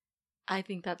 Yeah. I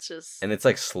think that's just... And it's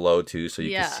like slow too, so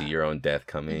you can see your own death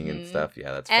coming and stuff.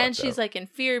 Yeah, that's And she's like in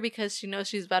fear because she knows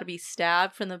she's about to be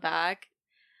stabbed from the back.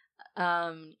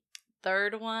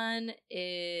 Third one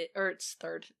is... Or it's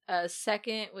third.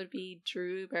 Second would be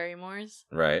Drew Barrymore's.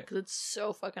 Right. Because it's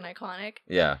so fucking iconic.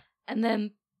 Yeah. And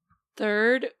then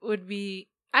third would be...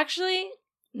 Actually,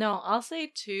 no, I'll say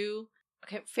 2.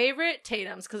 Okay, favorite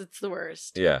Tatum's because it's the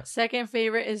worst. Yeah. Second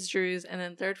favorite is Drew's. And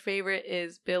then third favorite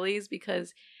is Billy's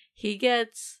because... He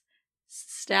gets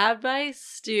stabbed by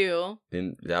Stu.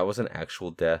 And that was an actual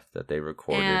death that they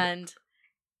recorded. And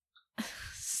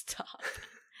stop.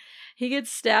 He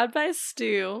gets stabbed by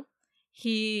Stu.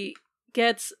 He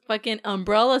gets fucking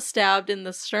umbrella stabbed in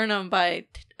the sternum by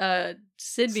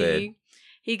Sydney. Sid.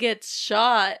 He gets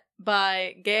shot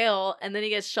by Gail, and then he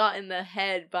gets shot in the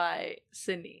head by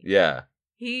Sydney. Yeah.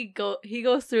 He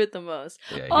goes through it the most.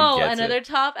 Yeah, another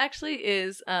top actually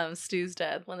is Stu's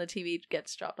death when the TV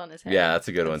gets dropped on his head. Yeah, that's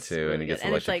a good one too, really and he gets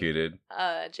electrocuted.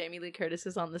 Like, Jamie Lee Curtis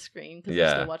is on the screen because we're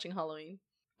still watching Halloween.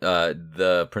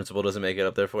 The principal doesn't make it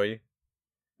up there for you.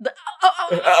 Why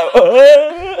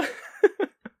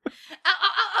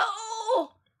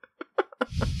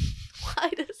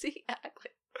does he act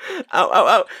like?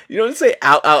 Ow! You don't say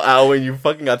ow when you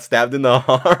fucking got stabbed in the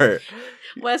heart.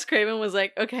 Wes Craven was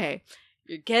like, okay.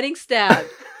 You're getting stabbed.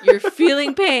 You're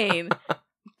feeling pain.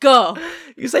 Go.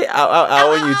 You say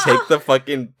ow when you take the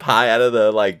fucking pie out of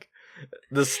the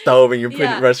stove and you're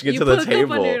rushing it to the table. You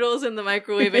put Cup noodles in the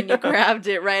microwave and you grabbed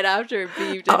it right after it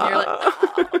beeped and you're like,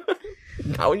 oh.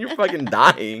 Not when you're fucking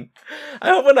dying.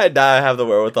 I hope when I die I have the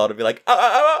wherewithal to be like,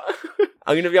 I'm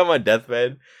going to be on my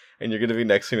deathbed and you're going to be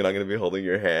next to me and I'm going to be holding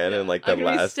your hand and like the I'm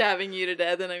last... be stabbing you to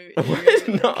death and I'm...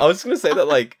 No, I was going to say that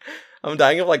like... I'm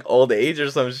dying of like old age or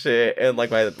some shit, and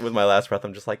like with my last breath,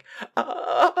 I'm just like,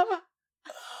 and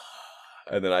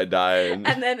then I die, and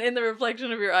then in the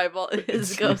reflection of your eyeball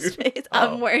is Ghostface.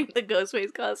 I'm wearing the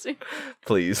Ghostface costume.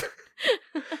 Please,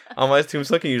 on my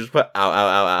tombstone, can you just put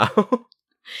ow?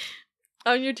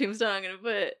 On your tombstone, I'm gonna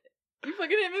put you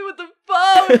fucking hit me with the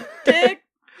phone, dick.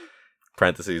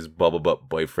 Parentheses, bubble butt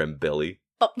boyfriend Billy.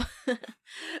 Oh.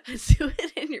 Do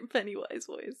it in your Pennywise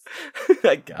voice.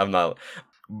 I'm not.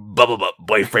 Bubble butt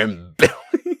boyfriend Billy.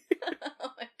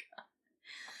 Oh my god.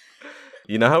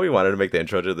 You know how we wanted to make the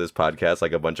intro to this podcast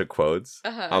like a bunch of quotes?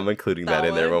 I'm including that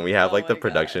in there when we have like the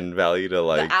production value to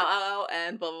like the ow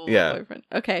and blah, blah, blah Yeah. boyfriend.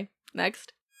 Okay,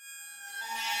 next.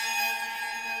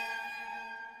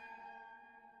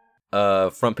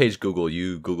 Front page Google.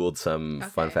 You Googled some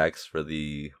fun Okay. facts for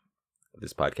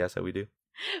this podcast that we do.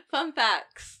 Fun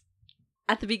facts.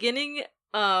 At the beginning,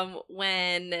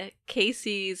 when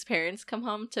Casey's parents come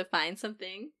home to find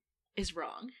something is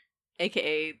wrong,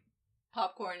 aka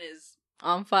popcorn is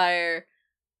on fire,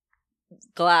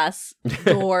 glass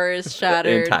doors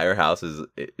shattered, The entire house is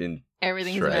in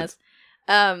everything's shreds.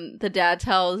 a mess. The dad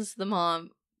tells the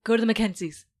mom, "Go to the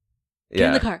Mackenzies. Get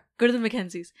in the car. Go to the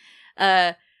Mackenzies."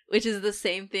 Which is the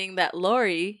same thing that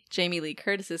Laurie, Jamie Lee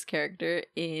Curtis's character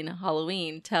in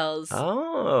Halloween, tells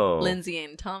Lindsay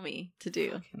and Tommy to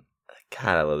do.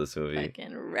 God, I love this movie.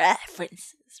 Fucking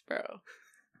references, bro.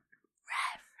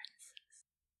 References.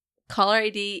 Caller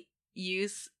ID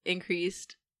use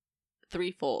increased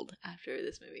threefold after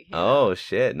this movie came out.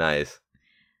 Shit, nice.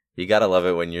 You gotta love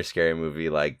it when your scary movie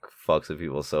like fucks with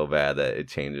people so bad that it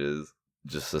changes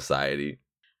just society.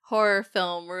 Horror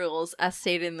film rules as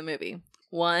stated in the movie.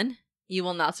 1, you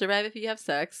will not survive if you have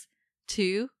sex.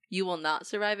 2, you will not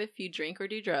survive if you drink or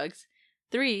do drugs.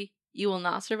 3, you will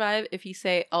not survive if you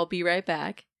say, "I'll be right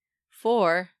back."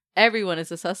 4, everyone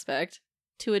is a suspect.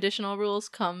 2 additional rules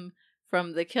come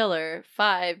from the killer.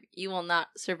 5, you will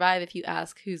not survive if you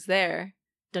ask who's there.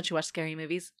 Don't you watch scary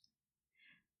movies?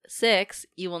 6,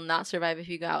 you will not survive if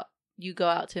you go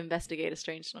out to investigate a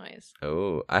strange noise.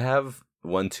 Oh, I have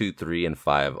 1, 2, 3, and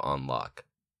 5 on lock.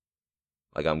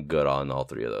 Like I'm good on all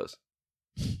 3 of those.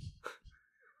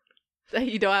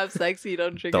 You don't have sex, you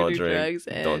don't drink or do drugs.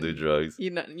 And don't do drugs.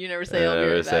 You never say, And "I'll I be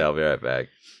never right say back." I'll be right back.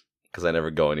 Because I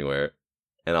never go anywhere.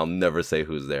 And I'll never say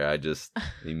who's there. I just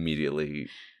immediately...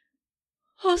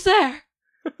 Who's there?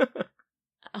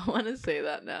 I want to say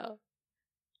that now.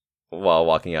 While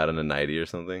walking out in a nightie or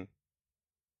something.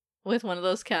 With one of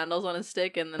those candles on a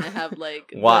stick, and then I have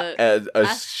like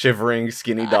A shivering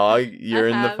skinny dog? You're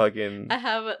in the fucking... I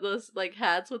have those like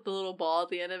hats with the little ball at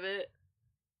the end of it,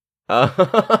 and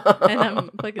and I'm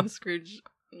fucking Scrooge.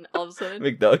 All of a sudden,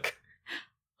 McDuck.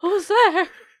 who's there?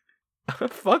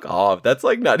 Fuck off. That's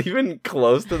like not even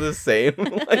close to the same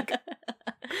like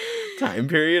time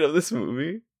period of this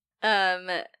movie.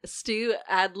 Stu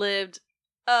ad-libbed,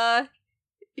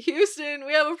 "Houston,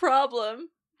 we have a problem,"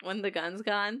 when the gun's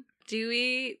gone.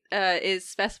 Dewey is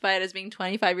specified as being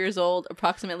 25 years old,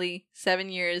 approximately 7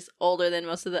 years older than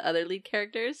most of the other lead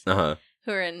characters who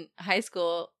are in high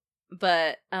school.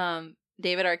 But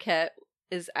David Arquette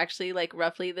is actually like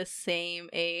roughly the same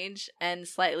age and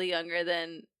slightly younger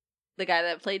than the guy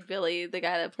that played Billy, the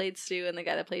guy that played Stu, and the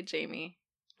guy that played Jamie.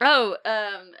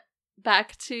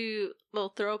 Back to little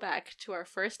throwback to our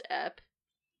first ep.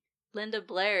 Linda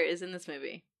Blair is in this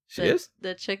movie. She is?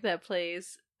 The chick that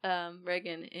plays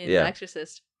Regan in Yeah. The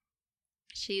Exorcist.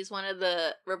 She's one of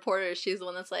the reporters. She's the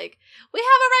one that's like, "We have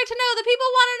a right to know. The people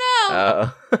want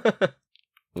to know."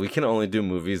 We can only do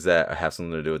movies that have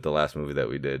something to do with the last movie that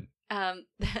we did.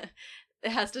 It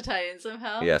has to tie in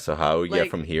somehow. Yeah, so how we get Like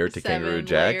from here to 7 Kangaroo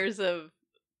Jack? layers of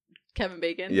Kevin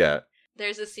Bacon. Yeah.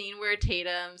 There's a scene where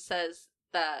Tatum says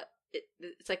that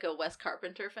it's like a Wes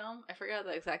Carpenter film. I forgot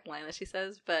the exact line that she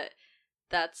says, but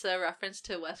that's a reference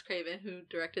to Wes Craven, who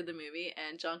directed the movie,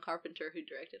 and John Carpenter, who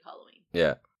directed Halloween.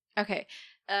 Yeah. Okay.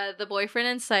 The boyfriend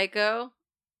in Psycho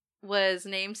was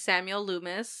named Samuel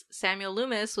Loomis. Samuel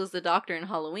Loomis was the doctor in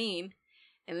Halloween.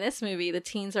 In this movie, the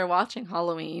teens are watching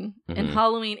Halloween. In Mhm.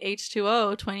 Halloween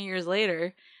H2O, 20 years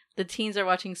later, the teens are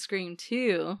watching Scream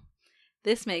 2.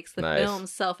 This makes the Nice. film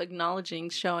self-acknowledging,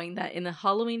 showing that in the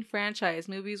Halloween franchise,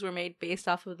 movies were made based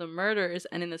off of the murders,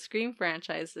 and in the Scream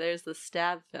franchise, there's the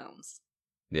stab films.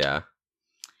 Yeah.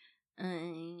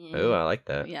 Oh, I like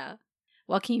that. Yeah.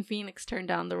 Joaquin Phoenix turned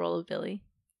down the role of Billy.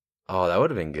 Oh, that would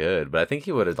have been good, but I think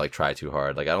he would have like tried too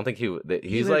hard. Like I don't think he's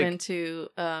He would like have been too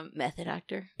method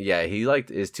actor. yeah, he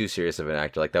like is too serious of an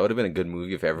actor. Like that would have been a good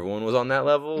movie if everyone was on that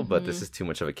level, but this is too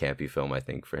much of a campy film I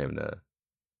think for him to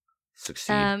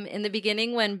succeed. In the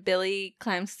beginning, when Billy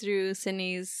climbs through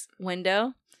Sydney's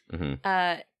window,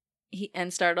 he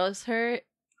startles her,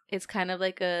 it's kind of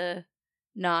like a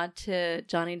nod to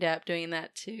Johnny Depp doing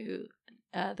that to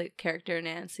the character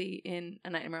Nancy in A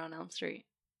Nightmare on Elm Street.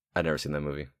 I've never seen that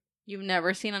movie. You've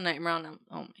never seen A Nightmare on Elm?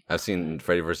 Oh my God. I've seen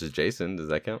Freddy vs. Jason. Does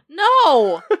that count?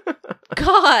 No!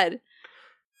 God!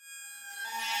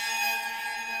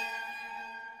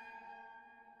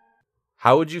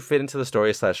 How would you fit into the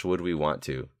story / would we want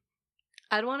to?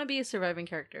 I'd want to be a surviving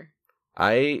character.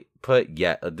 I put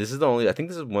this is the only. I think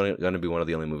this is going to be one of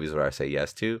the only movies where I say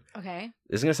yes to. Okay.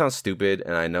 This is gonna sound stupid,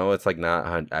 and I know it's like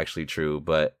not actually true,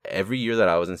 but every year that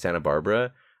I was in Santa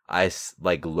Barbara,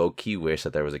 like low-key wish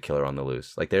that there was a killer on the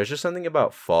loose. Like there's just something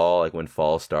about fall, like when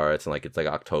fall starts and like it's like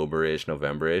October-ish,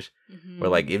 November-ish, where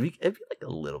like it'd be like a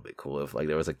little bit cool if like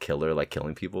there was a killer like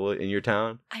killing people in your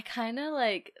town. I kind of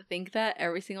like think that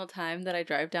every single time that I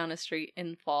drive down a street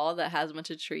in fall that has a bunch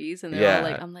of trees and they're all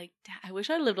like, I'm like, I wish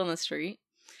I lived on the street.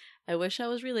 I wish I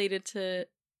was related to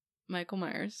Michael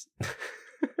Myers.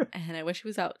 And I wish he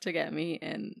was out to get me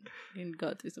and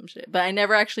go through some shit. But I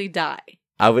never actually die.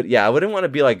 I wouldn't want to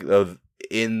be like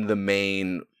in the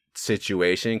main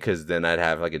situation because then I'd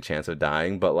have like a chance of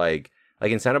dying. But like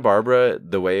in Santa Barbara,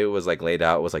 the way it was like laid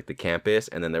out was like the campus,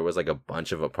 and then there was like a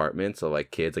bunch of apartments, so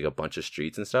like kids, like a bunch of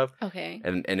streets and stuff. Okay.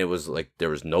 And it was like there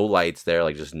was no lights there,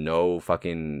 like just no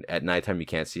fucking at nighttime you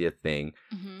can't see a thing.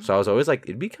 Mm-hmm. So I was always like,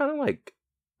 it'd be kind of like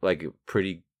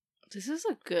pretty. This is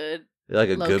a good like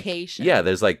a location. Good, yeah.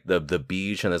 There's like the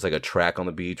beach, and there's like a track on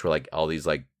the beach where like all these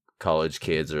like college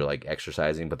kids are like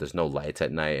exercising, but there's no lights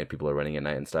at night and people are running at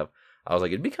night and stuff. I was like,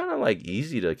 it'd be kind of like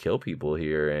easy to kill people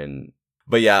here.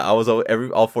 But yeah, I was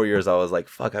all 4 years I was like,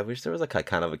 fuck, I wish there was like a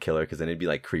kind of a killer, because then it'd be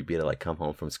like creepy to like come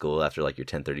home from school after like your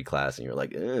 10:30 class and you're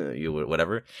like, you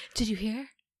whatever. Did you hear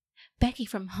Becky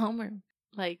from homeroom?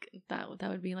 Like that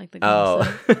would be like the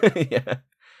gossip. Yeah.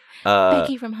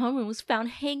 Becky from homeroom was found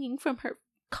hanging from her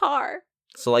car.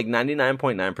 So like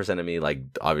 99.9% of me like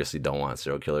obviously don't want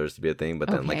serial killers to be a thing, but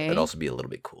then like it'd also be a little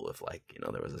bit cool if like, you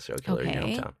know, there was a serial killer in your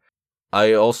hometown.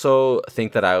 I also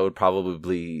think that I would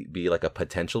probably be like a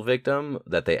potential victim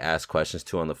that they ask questions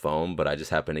to on the phone, but I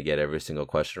just happen to get every single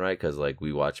question right because like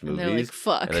we watch movies, and they're like,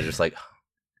 fuck, and they're just like,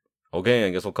 okay,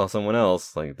 I guess we'll call someone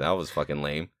else. Like that was fucking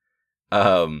lame.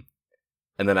 And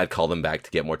then I'd call them back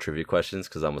to get more trivia questions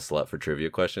because I'm a slut for trivia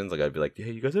questions. Like I'd be like,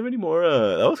 hey, you guys have any more?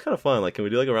 That was kind of fun. Like, can we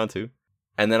do like a round 2?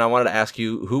 And then I wanted to ask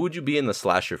you, who would you be in the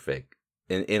slasher flick?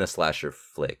 In a slasher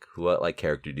flick, what like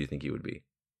character do you think you would be?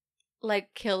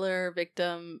 Like killer,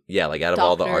 victim. Yeah, like out of doctor,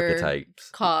 all the archetypes,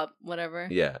 cop, whatever.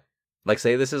 Yeah, like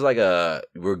say this is like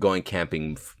we're going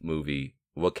camping movie.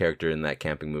 What character in that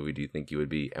camping movie do you think you would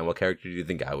be, and what character do you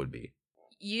think I would be?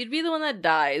 You'd be the one that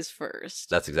dies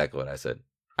first. That's exactly what I said.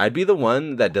 I'd be the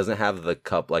one that doesn't have the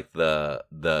cup, like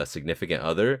the significant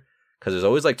other, because there's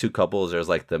always like 2 couples. There's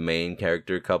like the main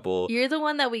character couple. You're the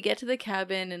one that we get to the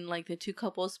cabin and like the 2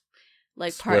 couples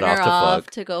like split partner off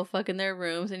to go fuck in their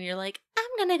rooms, and you're like,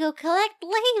 I'm gonna go collect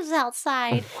leaves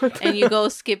outside, and you go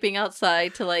skipping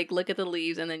outside to like look at the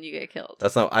leaves, and then you get killed.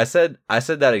 That's not. I said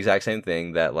that exact same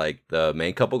thing. That like the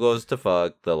main couple goes to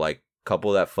fuck, the like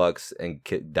couple that fucks and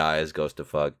dies goes to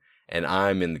fuck, and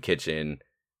I'm in the kitchen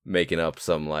making up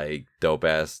some like dope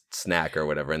ass snack or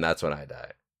whatever, and that's when I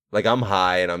die. Like I'm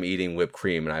high and I'm eating whipped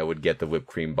cream, and I would get the whipped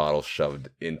cream bottle shoved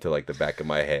into like the back of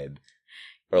my head,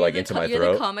 or like into my throat.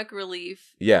 You're the comic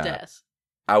relief. Yeah. Death.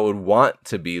 I would want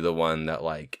to be the one that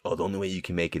like, oh, the only way you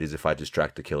can make it is if I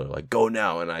distract the killer. Like, go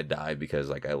now, and I die because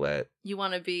like I let. You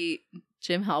want to be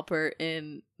Jim Halpert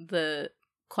in the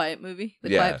Quiet movie, the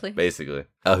Quiet Place. Basically.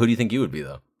 Who do you think you would be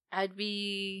though? I'd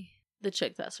be the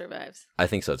chick that survives. I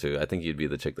think so too. I think you'd be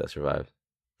the chick that survives.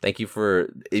 Thank you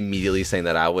for immediately saying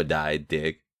that I would die,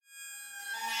 dick.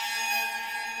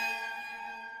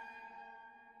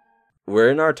 We're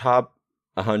in our top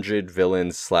 100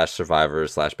 villains /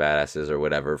 survivors / badasses or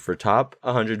whatever. For top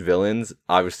 100 villains,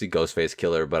 obviously Ghostface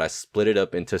Killer, but I split it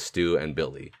up into Stu and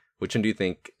Billy. Which one do you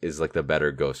think is like the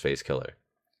better Ghostface Killer?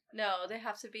 No, they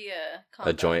have to be a combo.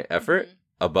 A joint effort? Mm-hmm.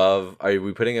 Above, are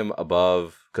we putting him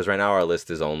above? Because right now our list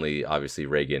is only obviously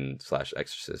Reagan /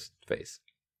 Exorcist face.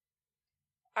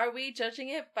 Are we judging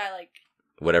it by like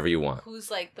whatever you want?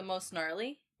 Who's like the most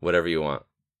gnarly? Whatever you want.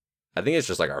 I think it's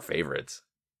just like our favorites.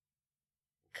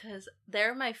 Cause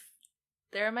they're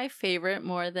my favorite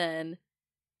more than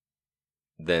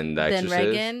the Exorcist.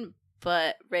 Reagan,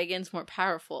 but Reagan's more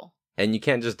powerful. And you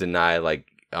can't just deny like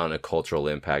on a cultural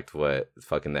impact what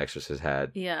fucking The Exorcist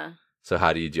had. Yeah. So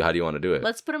how do you want to do it?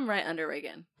 Let's put him right under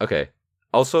Reagan. Okay.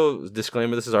 Also,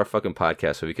 disclaimer: this is our fucking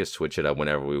podcast, so we can switch it up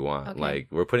whenever we want. Okay. Like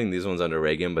we're putting these ones under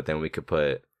Reagan, but then we could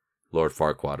put Lord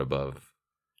Farquaad above.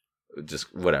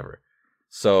 Just whatever.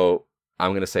 So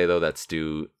I'm gonna say though that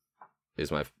Stu is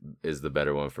the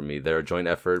better one for me. They're a joint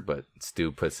effort, but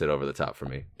Stu puts it over the top for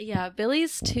me. Yeah,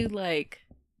 Billy's too like,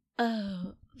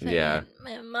 oh, yeah,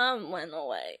 my mom went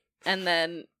away, and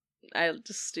then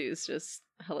Stu's just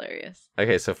hilarious.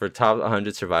 Okay, so for top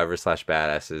 100 survivors /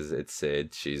 badasses, it's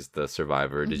Sid. She's the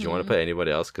survivor. Did you want to put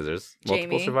anybody else? Because there's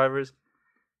multiple Jamie. Survivors.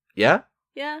 Yeah?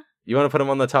 Yeah. You want to put him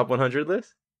on the top 100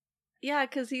 list? Yeah,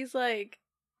 because he's like,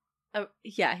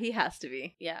 yeah, he has to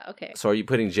be. Yeah, okay. So are you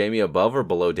putting Jamie above or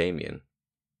below Damien?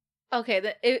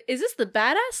 Okay, is this the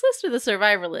badass list or the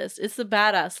survivor list? It's the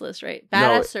badass list, right?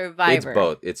 Badass survivor.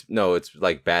 It's both. It's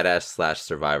like badass /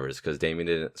 survivors because Damien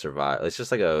didn't survive. It's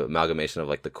just like a amalgamation of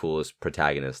like the coolest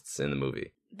protagonists in the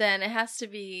movie. Then it has to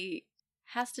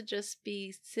just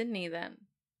be Sydney then,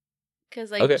 because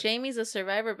like Jamie's a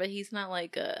survivor, but he's not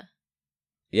like a.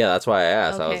 Yeah, that's why I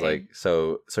asked. Okay. I was like,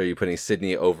 so are you putting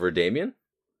Sydney over Damien?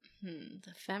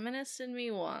 The feminist in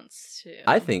me wants to.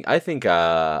 I think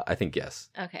yes.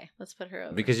 Okay, let's put her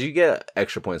over. Because you get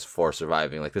extra points for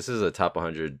surviving. Like, this is a top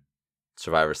 100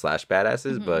 survivor /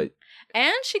 badasses, but...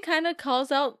 And she kind of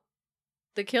calls out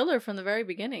the killer from the very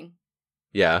beginning.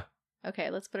 Yeah. Okay,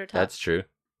 let's put her top. That's true.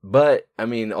 But, I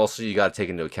mean, also you gotta take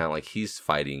into account, like, he's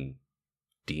fighting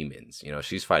demons. You know,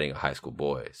 she's fighting a high school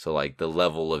boy. So, like, the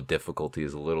level of difficulty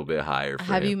is a little bit higher for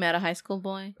him. Have you met a high school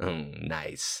boy?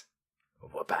 Nice.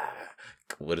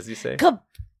 What does he say? Ka-chow.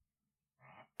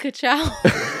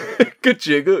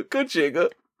 Ka-chigga.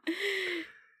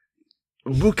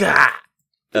 Buka.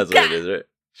 That's what it is, right?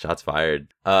 Shots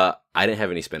fired. I didn't have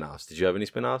any spinoffs. Did you have any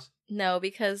spinoffs? No,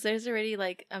 because there's already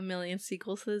like a million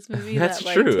sequels to this movie. That's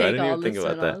that, true. Take I didn't even think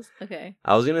about that. Okay.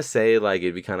 I was gonna say like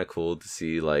it'd be kind of cool to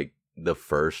see like the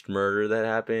first murder that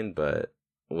happened, but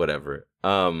whatever.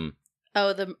 Like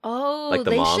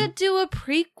they mom? should do a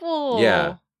prequel.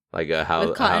 Yeah. Like how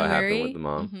it happened with the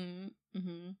mom.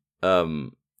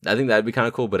 I think that'd be kind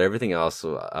of cool, but everything else,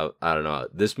 I don't know.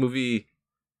 This movie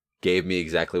gave me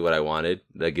exactly what I wanted.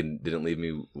 Like it didn't leave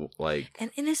me like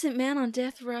an innocent man on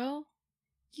death row.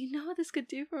 You know what this could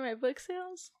do for my book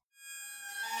sales?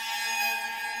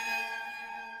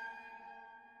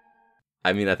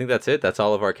 I mean, I think that's it. That's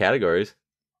all of our categories.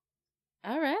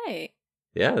 All right.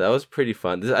 Yeah, that was pretty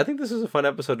fun. I think this was a fun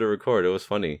episode to record. It was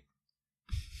funny.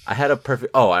 I had a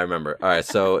perfect... Oh, I remember. All right,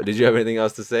 so did you have anything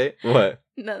else to say? What?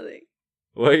 Nothing.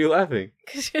 Why are you laughing?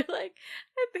 Because you're like,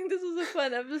 I think this was a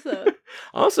fun episode.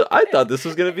 Also, I thought this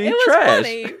was going to be it trash.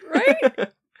 It was funny, right?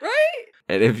 Right?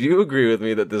 And if you agree with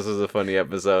me that this was a funny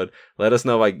episode, let us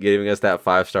know by giving us that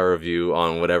 5-star review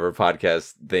on whatever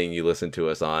podcast thing you listen to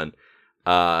us on.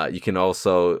 You can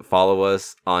also follow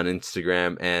us on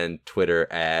Instagram and Twitter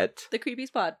at... The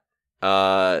Creepies Pod.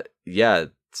 Yeah,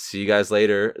 see you guys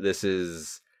later. This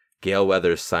is... Gale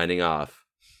Weathers signing off.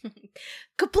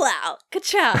 Kaplow,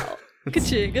 ka-chow,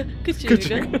 ka-chigga,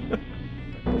 ka-chigga.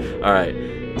 All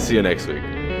right. See you next week.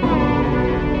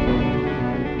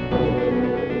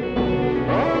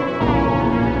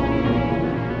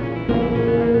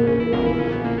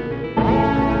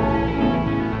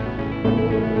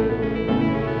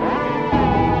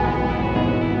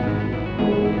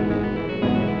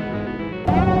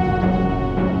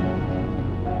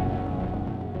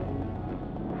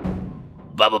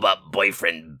 Bubba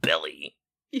boyfriend Billy.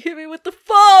 You hit me with the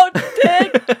phone,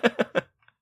 dick.